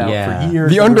talking Yeah. about Yeah. for years.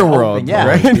 The We were Underworld, hoping-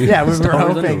 right? Yeah, we were Star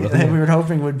Wars hoping Underworld. we were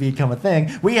hoping would become a thing.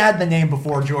 We had the name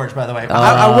before George, by the way.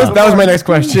 That was my next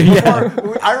question.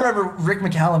 I remember Rick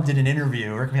McCallum did an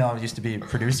interview. Rick McCallum used to be a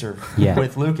producer Yeah.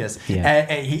 with Lucas. Yeah.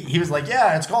 And he was like,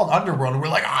 yeah, it's called Underworld. And we're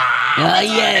like,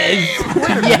 Yes. So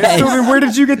Yes. then where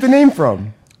did you get the name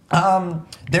from?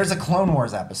 There's a Clone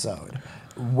Wars episode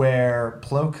where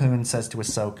Plo Koon says to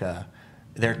Ahsoka,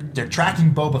 they're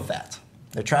tracking Boba Fett.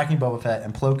 They're tracking Boba Fett,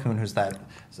 and Plo Koon, who's that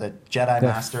a Jedi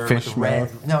master fish with red.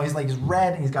 mouth. No, he's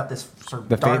red, and he's got this sort of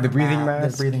The dark breathing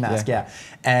mask? The breathing mask, yeah.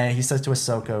 And he says to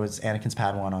Ahsoka, it's Anakin's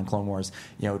Padawan on Clone Wars,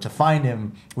 to find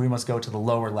him, we must go to the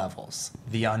lower levels,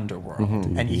 the underworld.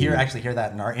 And you actually hear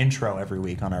that in our intro every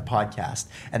week on our podcast,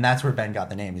 and that's where Ben got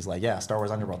the name. He's like, yeah, Star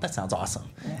Wars Underworld. That sounds awesome.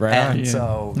 Right And on.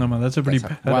 so, No man, that's a pretty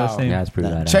That's badass name. Yeah, that's pretty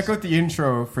badass. Check out the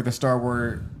intro for the Star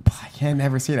Wars. I can't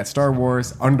ever say that. Star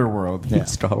Wars Underworld. Yeah.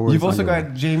 Star Wars. You've also Underworld.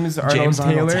 got James Arnold James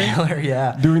Arnold Taylor Taylor,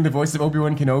 yeah. doing the voice of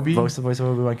Obi-Wan Kenobi. Voice of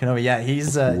Obi-Wan Kenobi. Yeah,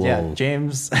 he's Whoa.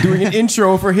 James. Doing an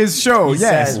intro for his show. He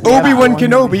Yes. says, Obi-Wan yeah.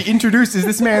 Kenobi introduces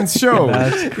this man's show.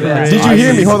 That's Yeah. Did you hear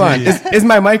me? crazy. Hold on. Is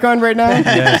my mic on right now?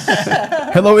 Yes.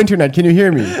 Hello, Internet. Can you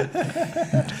hear me?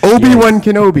 Obi-Wan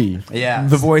Kenobi. Yeah.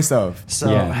 The voice of.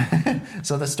 So, Yeah.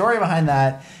 so the story behind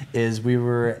that is we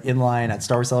were in line at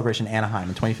Star Wars Celebration Anaheim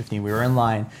in 2015. We were in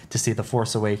line to see the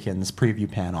Force Awakens preview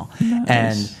panel,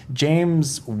 and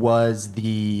James was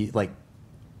the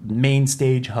main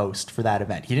stage host for that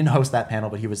event. He didn't host that panel,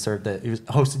 but he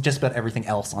hosted just about everything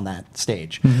else on that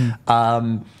stage,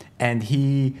 and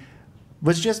he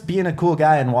was just being a cool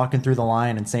guy and walking through the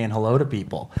line and saying hello to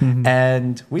people.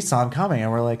 And we saw him coming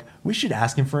and we're like, we should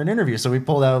ask him for an interview. So we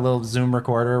pulled out a little Zoom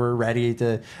recorder. We're ready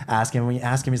to ask him. We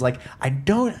ask him, he's like,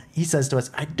 he says to us,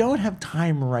 I don't have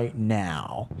time right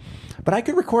now, but I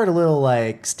could record a little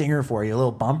stinger for you, a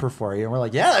little bumper for you. And we're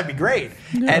like, yeah, that'd be great.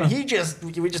 And we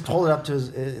just hold it up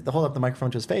hold up the microphone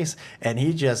to his face, and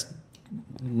he just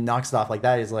knocks it off like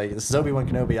that. He's like, this is Obi-Wan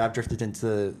Kenobi. I've drifted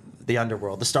into the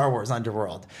underworld, the Star Wars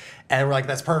underworld. And we're like,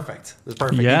 that's perfect. That's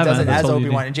perfect. Yeah, he does man, it that's as all you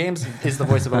Obi-Wan. need. And James is the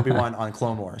voice of Obi-Wan on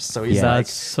Clone Wars. So he's Yeah. like,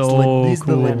 That's so he's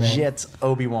cool. the legit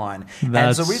Obi-Wan.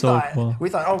 That's and so so we cool.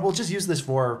 thought, oh, we'll just use this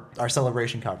for our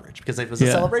celebration coverage, because it was a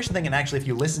Yeah. celebration thing. And actually, if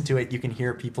you listen to it, you can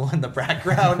hear people in the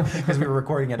background because we were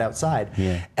recording it outside.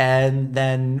 Yeah. And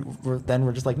then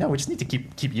we're just like, no, we just need to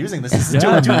keep using this. This is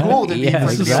Yeah, too man. cool to Yeah, be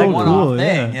this is a so one-off cool,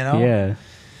 thing, yeah. Yeah.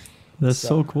 That's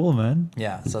so cool, man.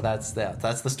 Yeah, so that's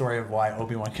the story of why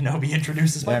Obi-Wan Kenobi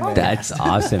introduces my Yeah, man. podcast. That's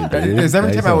awesome, dude. Because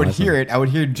every That is time I would awesome. hear it, I would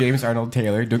hear James Arnold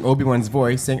Taylor doing Obi-Wan's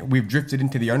voice saying, we've drifted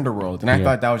into the underworld. And I Yeah.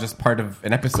 thought that was just part of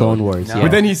an episode. Clone Wars, No. yeah. But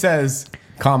then he says,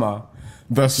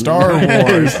 the Star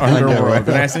Wars underworld.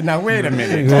 And I said, now wait a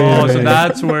minute. Oh, so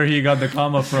that's where he got the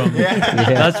comma from.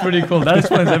 That's pretty cool. That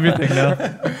explains everything now.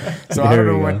 So I There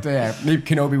don't know we what, maybe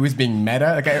Kenobi was being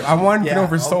meta. Like I wanted to know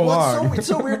for so long. It's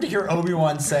so weird to hear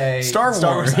Obi-Wan say Star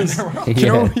Wars. Underworld. Yeah.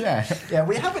 Kenobi, yeah. Yeah,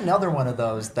 we have another one of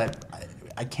those that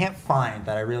I can't find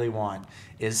that I really want.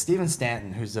 Is Steven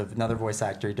Stanton, who's another voice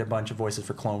actor. He did a bunch of voices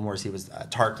for Clone Wars. He was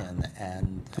Tarkin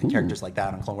and characters like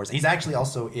that on Clone Wars. He's actually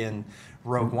also in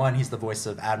Rogue One. He's the voice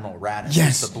of Admiral Raddus.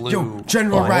 Yes. He's the blue. Yo,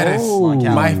 General Mon- Raddus.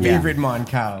 Moncal. My Yeah. favorite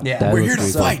Moncal. Yeah. That We're was here to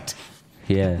pretty fight.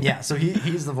 Yeah. Yeah, so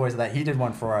he's the voice of that. He did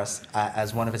one for us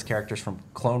as one of his characters from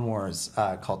Clone Wars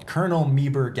called Colonel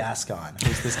Meeber Gascon.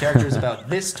 Who's this character is about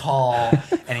this tall,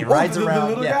 and he rides the around.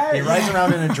 little Yeah, guy? he rides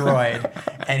around in a droid,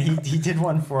 and he did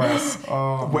one for us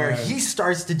where man. he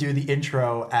starts to do the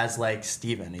intro as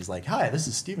Steven. He's like, "Hi, this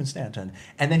is Steven Stanton,"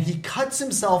 and then he cuts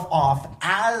himself off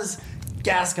as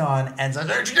Gascon and says,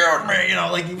 "Excuse me,"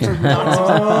 he sort of knocks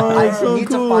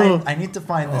himself. I need to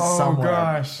find this Oh, somewhere.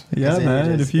 gosh. Yeah, Because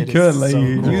man. it is- If you it is could, so cool.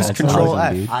 use That's Control awesome,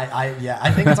 F. dude.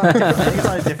 I think it's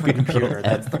on a different computer.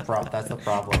 That's the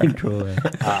problem. Control it.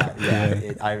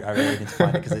 I really need to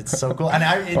find it because it's so cool. And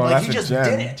that's he a just gem.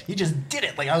 did it. He just did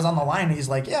it. I was on the line and he's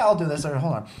like, "Yeah, I'll do this." Hold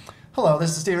on. Hello, this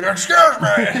is Steven. Excuse me.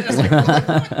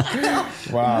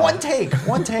 Just Wow. One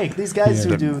take. These guys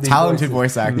who do these Talented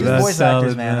voice actors. These That's voice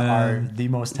actors, solid, man, man. are the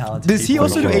most talented. Does he people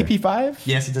also in do the world. AP5?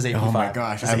 Yes, he does AP5. Oh my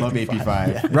gosh, Does I love AP5.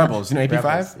 Yeah. Rebels, you know AP5?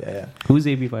 Rebels, Yeah. Who's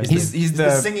AB5? He's The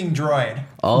the. singing droid.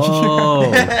 Oh,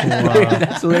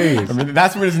 that's hilarious. I mean,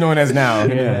 that's what it's known as now.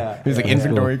 Yeah. He's like Yeah.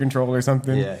 inventory control or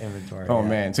something. Yeah, inventory. Oh yeah.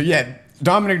 man. So yeah,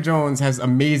 Dominic Jones has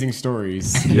amazing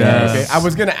stories. Yes. Okay, I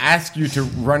was gonna ask you to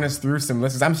run us through some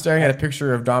lists. I'm staring at a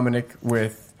picture of Dominic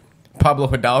with Pablo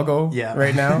Hidalgo Yeah.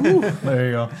 right now. There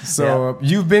you go. So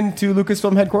you've been to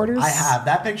Lucasfilm headquarters? I have.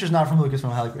 That picture's not from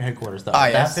Lucasfilm headquarters, though. Ah,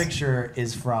 yes. That picture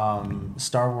is from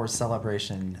Star Wars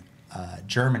Celebration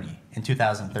Germany in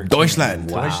 2013.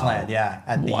 Deutschland. Wow. Deutschland, yeah,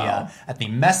 Wow. at the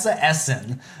Messe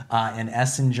Essen in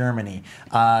Essen, Germany.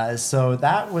 So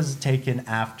that was taken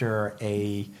after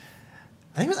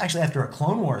I think it was actually after a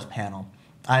Clone Wars panel.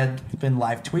 I had been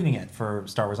live tweeting it for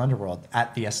Star Wars Underworld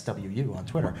at the SWU on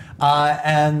Twitter.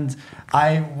 And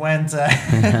I went,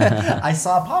 I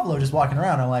saw Pablo just walking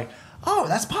around. I'm like, oh,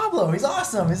 that's Pablo. He's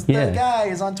awesome. He's Yeah. the guy.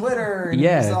 He's on Twitter. And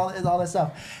Yeah. he's all this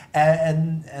stuff.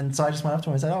 And so I just went up to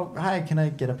him and said, oh, hi, can I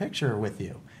get a picture with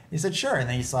you? He said, sure. And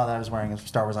then he saw that I was wearing a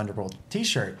Star Wars Underworld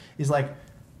t-shirt. He's like,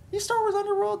 you Star Wars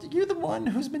Underworld, you're the one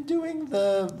who's been doing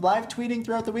the live tweeting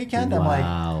throughout the weekend.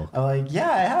 Wow. I'm like, yeah,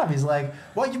 I have. He's like,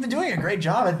 well, you've been doing a great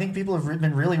job. I think people have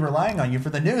been really relying on you for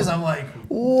the news. I'm like,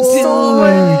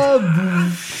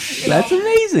 That's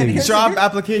amazing. here's- Job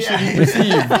application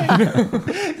received.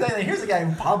 Exactly. Here's a guy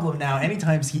in Pablo now.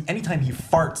 Anytime he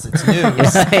farts, it's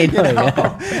news. I know, you know?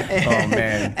 Oh,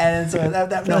 man. And so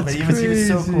but he was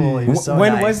so cool. He was so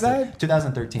When nice. was that?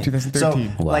 2013. 2013.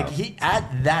 So Wow. like he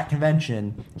at that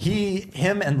convention,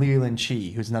 him and Leland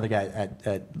Chi, who's another guy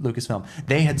at Lucasfilm,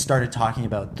 they had started talking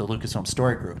about the Lucasfilm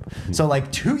Story Group. So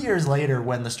like 2 years later,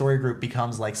 when the Story Group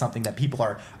becomes like something that people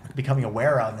are becoming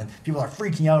aware of, and people are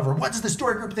freaking out over, what does the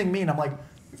Story Group thing mean? I'm like,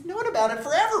 we've known about it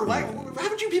forever. Why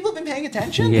haven't you people been paying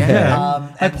attention? Yeah.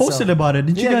 I and posted about it.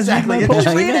 Did you guys exactly. read my Did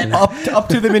you post? read it? Up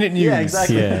to the minute news. Yeah,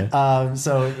 exactly. Yeah.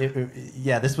 So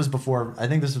this was before. I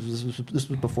think this was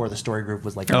before the Story Group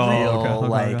was like a Oh, real okay.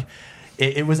 like.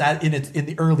 It was in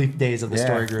the early days of the Yeah.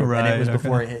 Story Group, and Right, it was okay.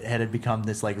 before it had become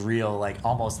this like real, like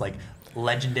almost like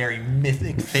legendary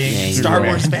mythic thing Yeah, in Star you're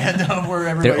Wars right. fandom, where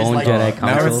everybody's own like, Jedi Now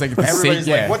Council. it's like everybody's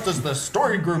yeah. like, what does the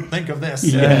Story Group think of this?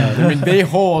 Yeah. I mean, they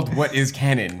hold what is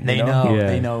canon. They you know, Yeah.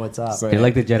 they know what's up. So- They're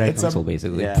like the Jedi It's a- Council,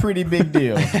 basically. Yeah. Pretty big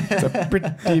deal. It's a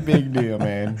pretty big deal,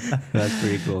 man. That's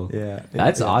pretty cool. Yeah.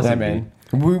 That's Yeah, awesome, Yeah, man. man.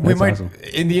 We That's might, awesome.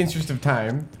 in the interest of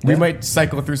time, we might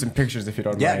cycle through some pictures if you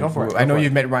don't Yeah, mind. go for it, I go know for it.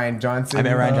 you've met Ryan Johnson. I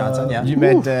met Ryan Johnson, yeah. You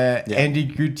met Yeah. Andy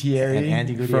Gutierrez, And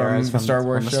Andy Gutierrez from the Star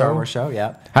Wars from the show. Star Wars show,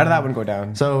 yeah. How did that one go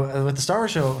down? So with the Star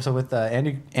Wars show, so with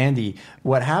Andy,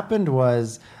 what happened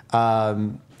was I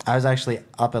was actually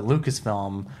up at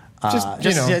Lucasfilm. Just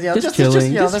chilling, this just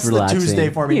is the relaxing, Tuesday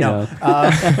for me. you No, know.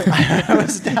 I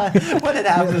was down, what had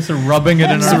happened? Just rubbing it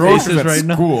in our Soros was faces at right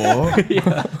now.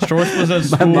 school. Shorts was at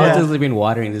My school. mouth has been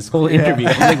watering this whole interview.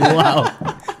 I'm like,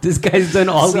 wow, this guy's done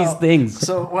all these things.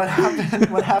 So what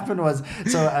happened? What happened was,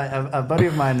 so a buddy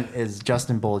of mine is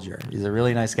Justin Bolger. He's a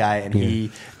really nice guy, and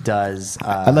he does.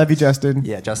 I love you, Justin.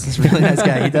 Yeah, Justin's a really nice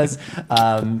guy. He does.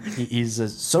 He's a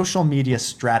social media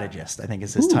strategist, I think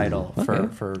is his title for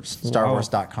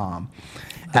StarWars.com.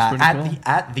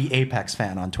 At the Apex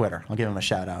fan on Twitter. I'll give him a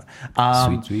shout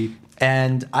out. Sweet.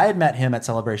 And I had met him at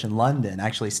Celebration London.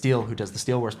 Actually, Steele, who does the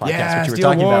Steel Wars podcast, Yeah, which you were Steel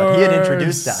talking about, he had Wars.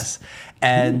 introduced us.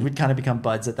 And we'd kind of become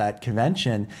buds at that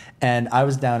convention. And I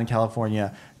was down in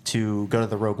California to go to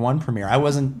the Rogue One premiere. I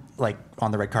wasn't like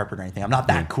on the red carpet or anything. I'm not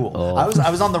that cool. Oh. I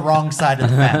was on the wrong side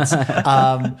of the fence.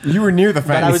 You were near the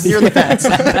fence. But I was near the fence.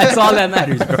 That's all that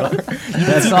matters, bro.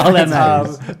 That's all that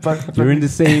matters. But You're in the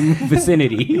same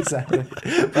vicinity. exactly.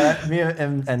 But me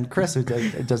and Chris, who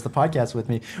does the podcast with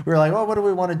me, we were like, well, what do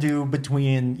we want to do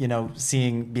between,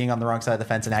 being on the wrong side of the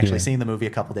fence and actually seeing the movie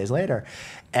a couple days later?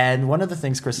 And one of the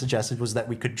things Chris suggested was that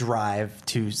we could drive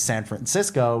to San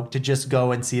Francisco to just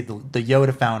go and see the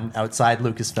Yoda fountain outside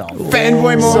Lucasfilm.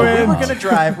 Fanboy So moment.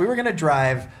 we were gonna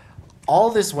drive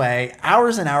all this way,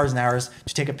 hours and hours and hours,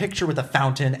 to take a picture with a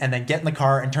fountain and then get in the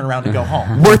car and turn around and go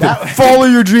home. Worth it. Follow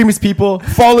your dreams, people.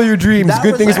 Follow your dreams. That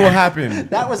Good was things our- will happen.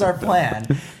 That was our plan.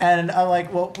 And I'm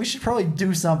like, well, we should probably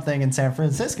do something in San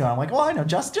Francisco. I'm like, well, I know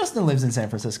Justin lives in San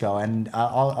Francisco. And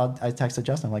I texted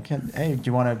Justin, I'm like, hey, do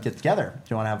you want to get together? Do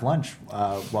you want to have lunch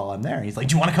while I'm there? And he's like,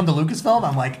 do you want to come to Lucasfilm?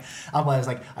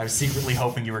 I was secretly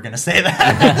hoping you were going to say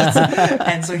that.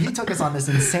 And so he took us on this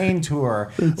insane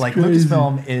tour. crazy.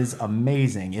 Lucasfilm is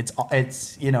amazing. It's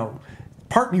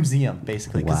part museum,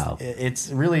 basically. 'cause Wow. It's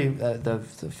really the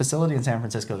facility in San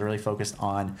Francisco is really focused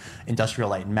on Industrial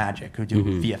Light and Magic, who do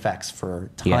VFX for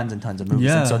tons and tons of movies.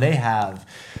 Yeah. And so they have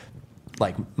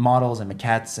like models and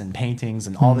maquettes and paintings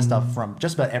and all this stuff from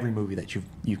just about every movie that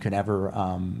you could ever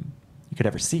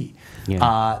see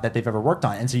that they've ever worked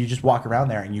on. And so you just walk around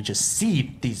there and you just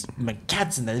see these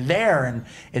maquettes and they're there and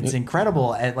it's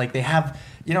incredible. And like they have,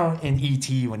 in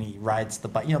E.T. when he rides the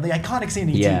bike, the iconic scene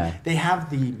in E.T., Yeah. they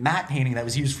have the matte painting that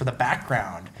was used for the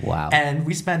background. Wow. And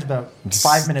we spent about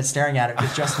 5 minutes staring at it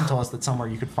because Justin told us that somewhere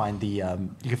you could find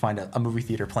a movie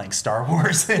theater playing Star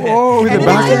Wars. Whoa, And the it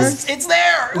background? is. It's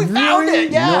there. We found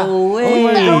it. Yeah. No way.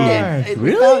 We found it.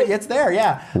 Really? We found it. It's there.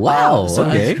 Yeah. Wow, So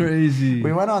okay. That's crazy.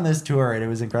 we went on this tour and it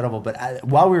was incredible. But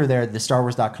while we were there, the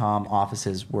StarWars.com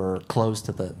offices were closed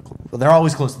they're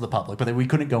always closed to the public, but we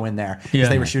couldn't go in there because Yeah.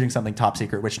 they were shooting something top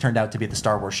secret, which turned out to be the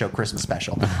Star Wars show Christmas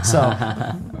special. So,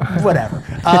 whatever.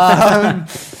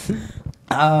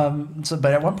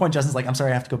 But at one point, Justin's like, "I'm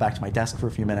sorry, I have to go back to my desk for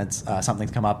a few minutes.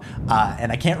 Something's come up,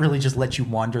 and I can't really just let you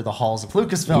wander the halls of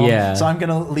Lucasfilm. Yeah. So I'm going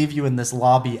to leave you in this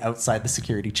lobby outside the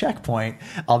security checkpoint.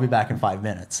 I'll be back in 5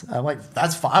 minutes." I'm like,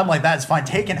 "That's fine." I'm like, "That's fine.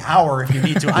 Take an hour if you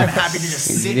need to. I'm happy to just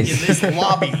sit in this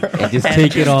lobby And just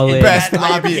take it all in. Best I'm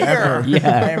lobby here. ever.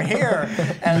 Yeah. I'm here."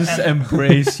 And, Just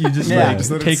embrace. You just Yeah. like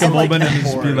Just let it take a sit like moment and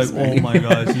just be like, pores. oh my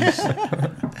gosh, he's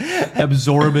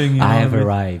absorbing. You I know have what mean?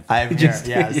 arrived. I'm here. Just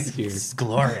Yeah, it's, here. it's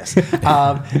glorious.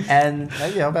 And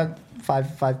about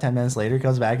 5-10 minutes later, he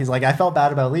comes back. He's like, "I felt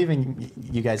bad about leaving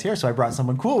you guys here, so I brought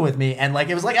someone cool with me." And like,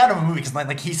 it was like out of a movie because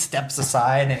like he steps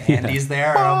aside and Andy's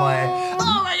there, and I'm like,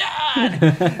 "Oh my god!"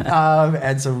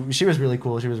 And so she was really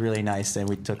cool. She was really nice, and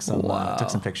we took some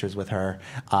pictures with her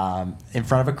in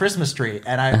front of a Christmas tree.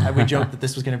 And we joked that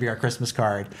this was going to be our Christmas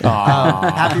card.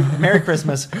 Merry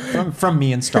Christmas from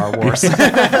me and Star Wars. Was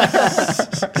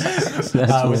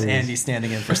hilarious. Andy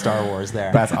standing in for Star Wars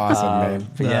there? That's awesome, man.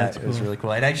 But yeah, That's it was cool. really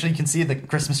cool. And actually, you can see the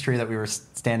Christmas tree that we were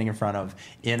standing in front of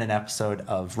in an episode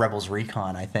of Rebels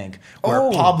Recon, I think, where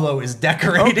Oh. Pablo is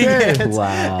decorating Okay. it.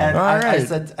 Wow. And All I right.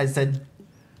 said,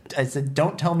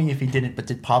 "Don't tell me if he didn't, but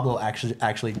did Pablo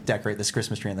actually decorate this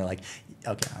Christmas tree?" And they're like,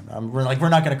 "Okay, we're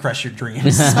not going to crush your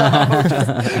dreams.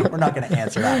 So we're not going to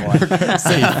answer that one."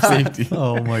 Safety.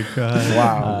 Oh my god.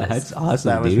 Wow. That's awesome,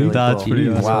 That was dude. really That's cool. pretty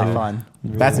It was awesome. really fun.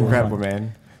 That's Really incredible, fun.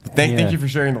 man. Thank Yeah. you for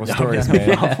sharing those Yeah, stories, no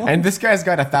man. problem. And this guy's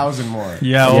got 1,000 more.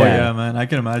 Yeah. Oh Yeah. yeah, man. I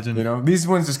can imagine. You know, these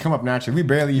ones just come up naturally. We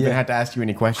barely even had to ask you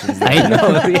any questions. I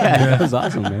know. Yeah, that was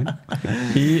awesome, man.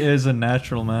 He is a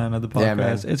natural man of the podcast. Yeah,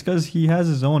 man. It's because he has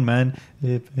his own, man.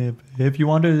 If you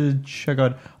want to check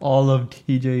out all of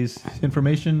TJ's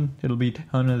information, it'll be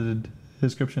down in the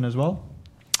description as well.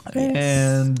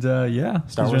 And yeah,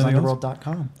 is there anything else?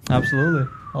 StarWarsUnderworld.com. Absolutely.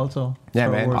 Also, Yeah,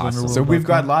 Star man. Wars Awesome. Underworld So we've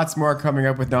got .com. lots more coming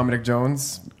up with Dominic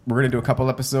Jones. We're going to do a couple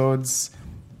episodes,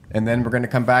 and then we're going to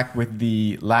come back with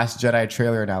the Last Jedi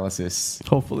trailer analysis.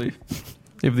 Hopefully,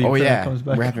 if the Oh, internet yeah. comes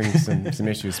back. We're having some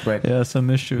issues. But Yeah, some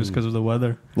issues because of the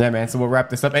weather. yeah, man. So we'll wrap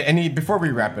this up. Before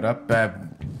we wrap it up,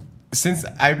 since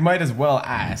I might as well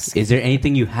ask. Is there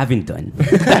anything you haven't done?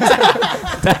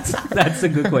 That's a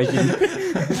good question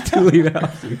to leave it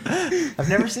off to. I've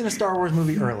never seen a Star Wars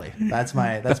movie early. That's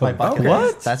my bucket What?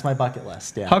 list. That's my bucket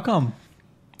list. Yeah. How come?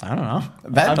 I don't know.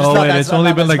 That- I'm just Oh, not- wait, that's it's not- only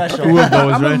not been that like special. 2 of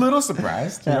those, I'm right? a little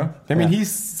surprised. You Yeah. know? I mean, Yeah.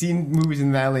 he's seen movies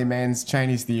in the LA Man's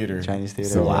Chinese theater. Chinese theater.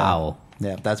 So, Wow.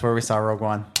 Yeah, that's where we saw Rogue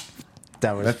One.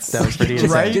 That was That's pretty insane.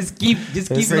 right. Just keep That's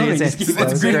going. pretty Just insane. keep That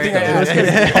It's was a good great. thing I That was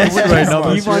asked. great. Right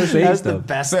now, Keep on saying That's the stuff.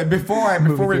 best. So before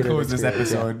we theater close this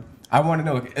experience, episode, I want to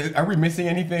know: are we missing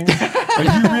anything?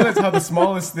 Like, you realize how the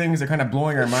smallest things are kind of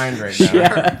blowing our mind right now.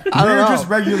 Yeah. I don't We're know. just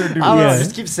regular dudes. I don't know. Yeah.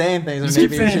 Just keep saying things. Just or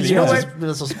keep maybe saying, we should, you know just- what?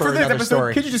 This will spur For this another episode,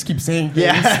 story. could you just keep saying things?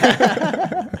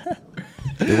 Yeah.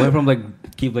 It went from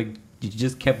you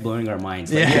just kept blowing our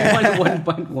minds. Like, Yeah.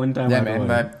 one time. Yeah, after man. one.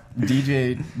 But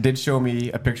DJ did show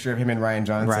me a picture of him and Ryan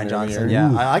Johnson. Ryan Johnson. earlier.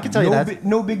 Yeah, I can tell you that.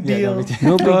 No big Yeah, deal. no big deal.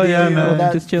 No big Oh, deal, yeah, you know, man.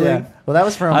 That- just chilling. yeah. Well, that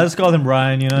was from. I just called him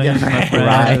Ryan. You know, Yeah, he's my friend.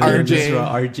 Right. RJ. Just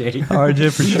RJ. RJ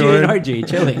for DJ short. and RJ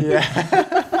chilling. Yeah.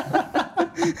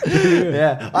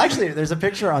 Well, actually, there's a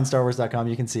picture on StarWars.com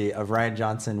you can see of Ryan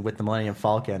Johnson with the Millennium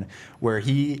Falcon, where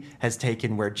he has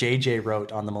taken where JJ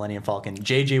wrote on the Millennium Falcon.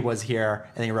 JJ was here,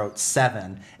 and he wrote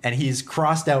 7, and he's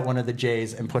crossed out one of the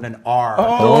J's and put an R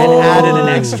and added an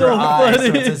extra so I, so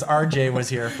funny. it says RJ was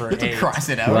here for 8. Cross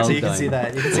it out. Well So you can done. see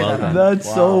that. You can see Well that. done.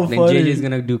 That's so Then funny. JJ's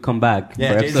gonna do comeback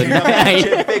Yeah, for JJ's episode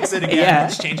gonna 9. fix it again. Yeah.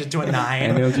 Just change it to a 9.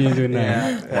 And it'll change to a 9.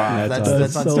 Yeah. Wow. That's awesome. on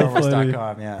That's so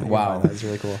StarWars.com. Yeah. Wow. That's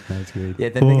really cool. That's great. Yeah,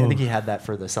 I think he had that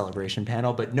for the celebration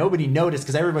panel, but nobody noticed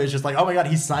because everybody's just like, "Oh my god,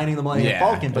 he's signing the Millennium Yeah,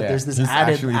 Falcon!" But yeah. there's this He's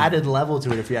added actually- level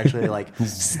to it if you actually like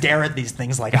stare at these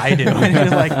things like I do, and you're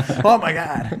like, "Oh my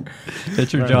god!"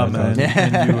 It's your job, man. Yeah.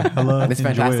 And you hella It's enjoy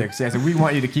fantastic. it. So, yeah, so we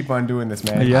want you to keep on doing this,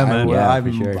 man. Yeah, man. Yeah,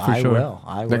 for sure. I sure. will.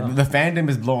 I will. Like, the fandom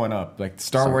is blowing up. Like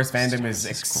Star So- Wars fandom is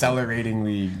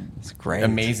acceleratingly great.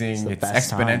 amazing. It's the It's best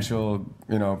time. exponential.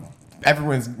 You know,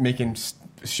 everyone's making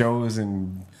shows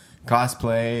and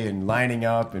cosplay and lining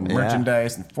up and Yeah.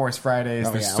 merchandise and Force Fridays.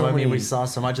 Oh, There's yeah. so Well, I mean, many. we saw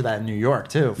so much of that in New York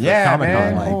too. For Yeah, Comic-Con.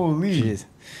 man. Like, Holy. jeez.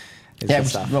 It's Yeah, good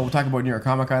stuff. we'll talk about New York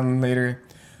Comic Con later.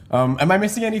 Am I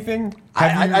missing anything?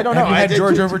 I don't know. Have you I had did-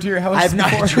 George over to your house? I have not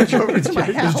before? had George over to my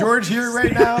Is house. George here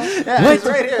right now? Yeah, he's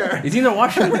right here. Is he in the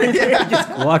washroom? He just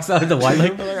walks out of the white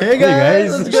like, Hey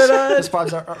guys. what's going on? This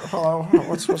pod's hello.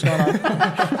 What's going on?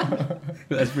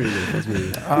 That's pretty good. That's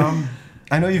pretty good.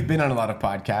 I know you've been on a lot of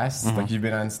podcasts. Like you've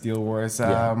been on Steel Wars.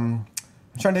 I'm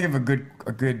trying to think of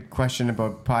a good question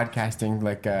about podcasting.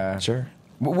 Like, Sure.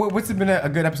 what's been a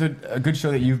good episode, a good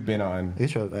show that you've been on? Good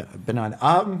show I've been on.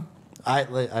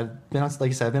 I've been on, like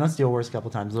you said, I've been on Steel Wars a couple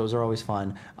times. Those are always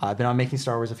fun. I've been on Making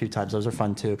Star Wars a few times. Those are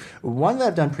fun too. One that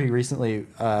I've done pretty recently,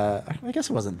 I guess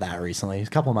it wasn't that recently, a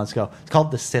couple of months ago. It's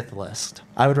called The Sith List.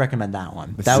 I would recommend that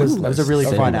one. That was a really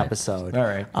Sith fun List. episode. All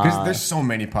right. Because there's so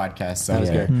many podcasts. So That was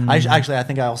yeah. good. I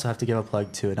think I also have to give a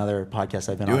plug to another podcast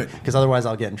I've been Do on, it. because otherwise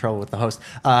I'll get in trouble with the host.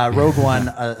 Rogue One,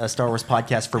 a Star Wars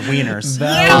podcast for wieners.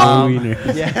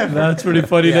 Yeah, That's pretty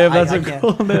funny name. That's a can't-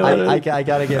 cool name. I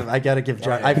gotta give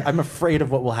John. I'm afraid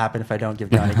of what will happen if I don't give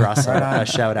Johnny Gross a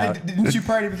shout out. Didn't you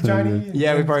party with Johnny?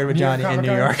 Yeah, we partied with Johnny in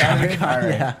New York Comic-Con? Comic-Con, All right.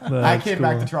 yeah. I That's came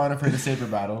back cool. to Toronto for the saber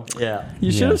battle. Yeah.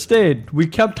 You should Yeah. have stayed. We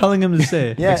kept telling him to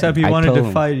stay, Yeah. except he I wanted told to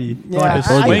him. fight. He Yeah, wanted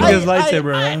to I- swing I- his lightsaber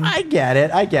around. I get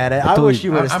it. I told wish you.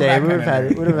 you would have I'm stayed. back We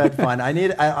would on have it. had fun.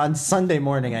 On Sunday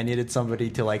morning. I needed somebody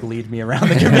to like lead me around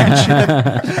the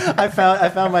convention. I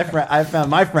found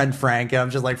my friend Frank. And I'm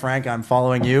just like, Frank, I'm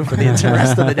following you for the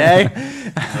rest of the day.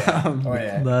 Oh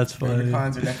yeah, That's The funny.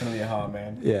 cons are definitely a haul,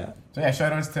 man. Yeah. So yeah,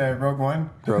 shout outs to Rogue One.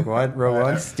 Rogue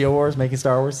One, Steel Wars, Making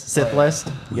Star Wars, Sith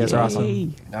List. You guys are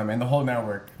awesome. Nah, man, the whole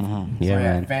network. Yeah, So,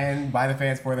 man. fan by the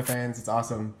fans for the fans. It's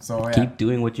awesome. So yeah. Keep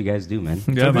doing what you guys do, man.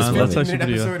 Yeah, So this man. That's 15-minute actually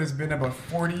pretty good. episode has been about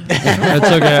 40. It's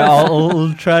okay.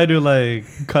 I'll try to like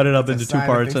cut it up It's a into two sign of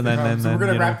parts things and to then come. So we're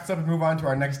gonna you know. wrap this up and move on to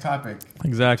our next topic.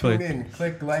 Exactly. Tune in,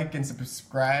 click like and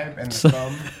subscribe, and the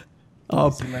thumb.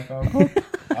 Up. See my thumb?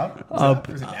 Up? Is it Up.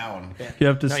 or is it down? You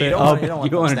have to No, say you don't up. want- you don't You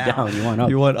don't want it thumbs down. You want up.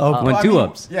 You want up. You Well, want I two mean,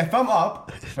 ups. Yeah, thumb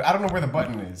up, but I don't know where the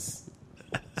button is.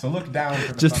 So look down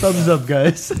for the Just thumbs up,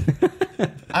 guys.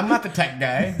 I'm not the tech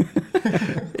guy.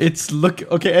 It's look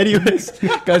okay. Anyways,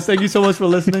 guys, thank you so much for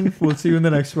listening. We'll see you in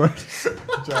the next one.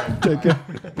 Take care.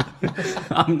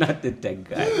 I'm not the tech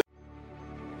guy.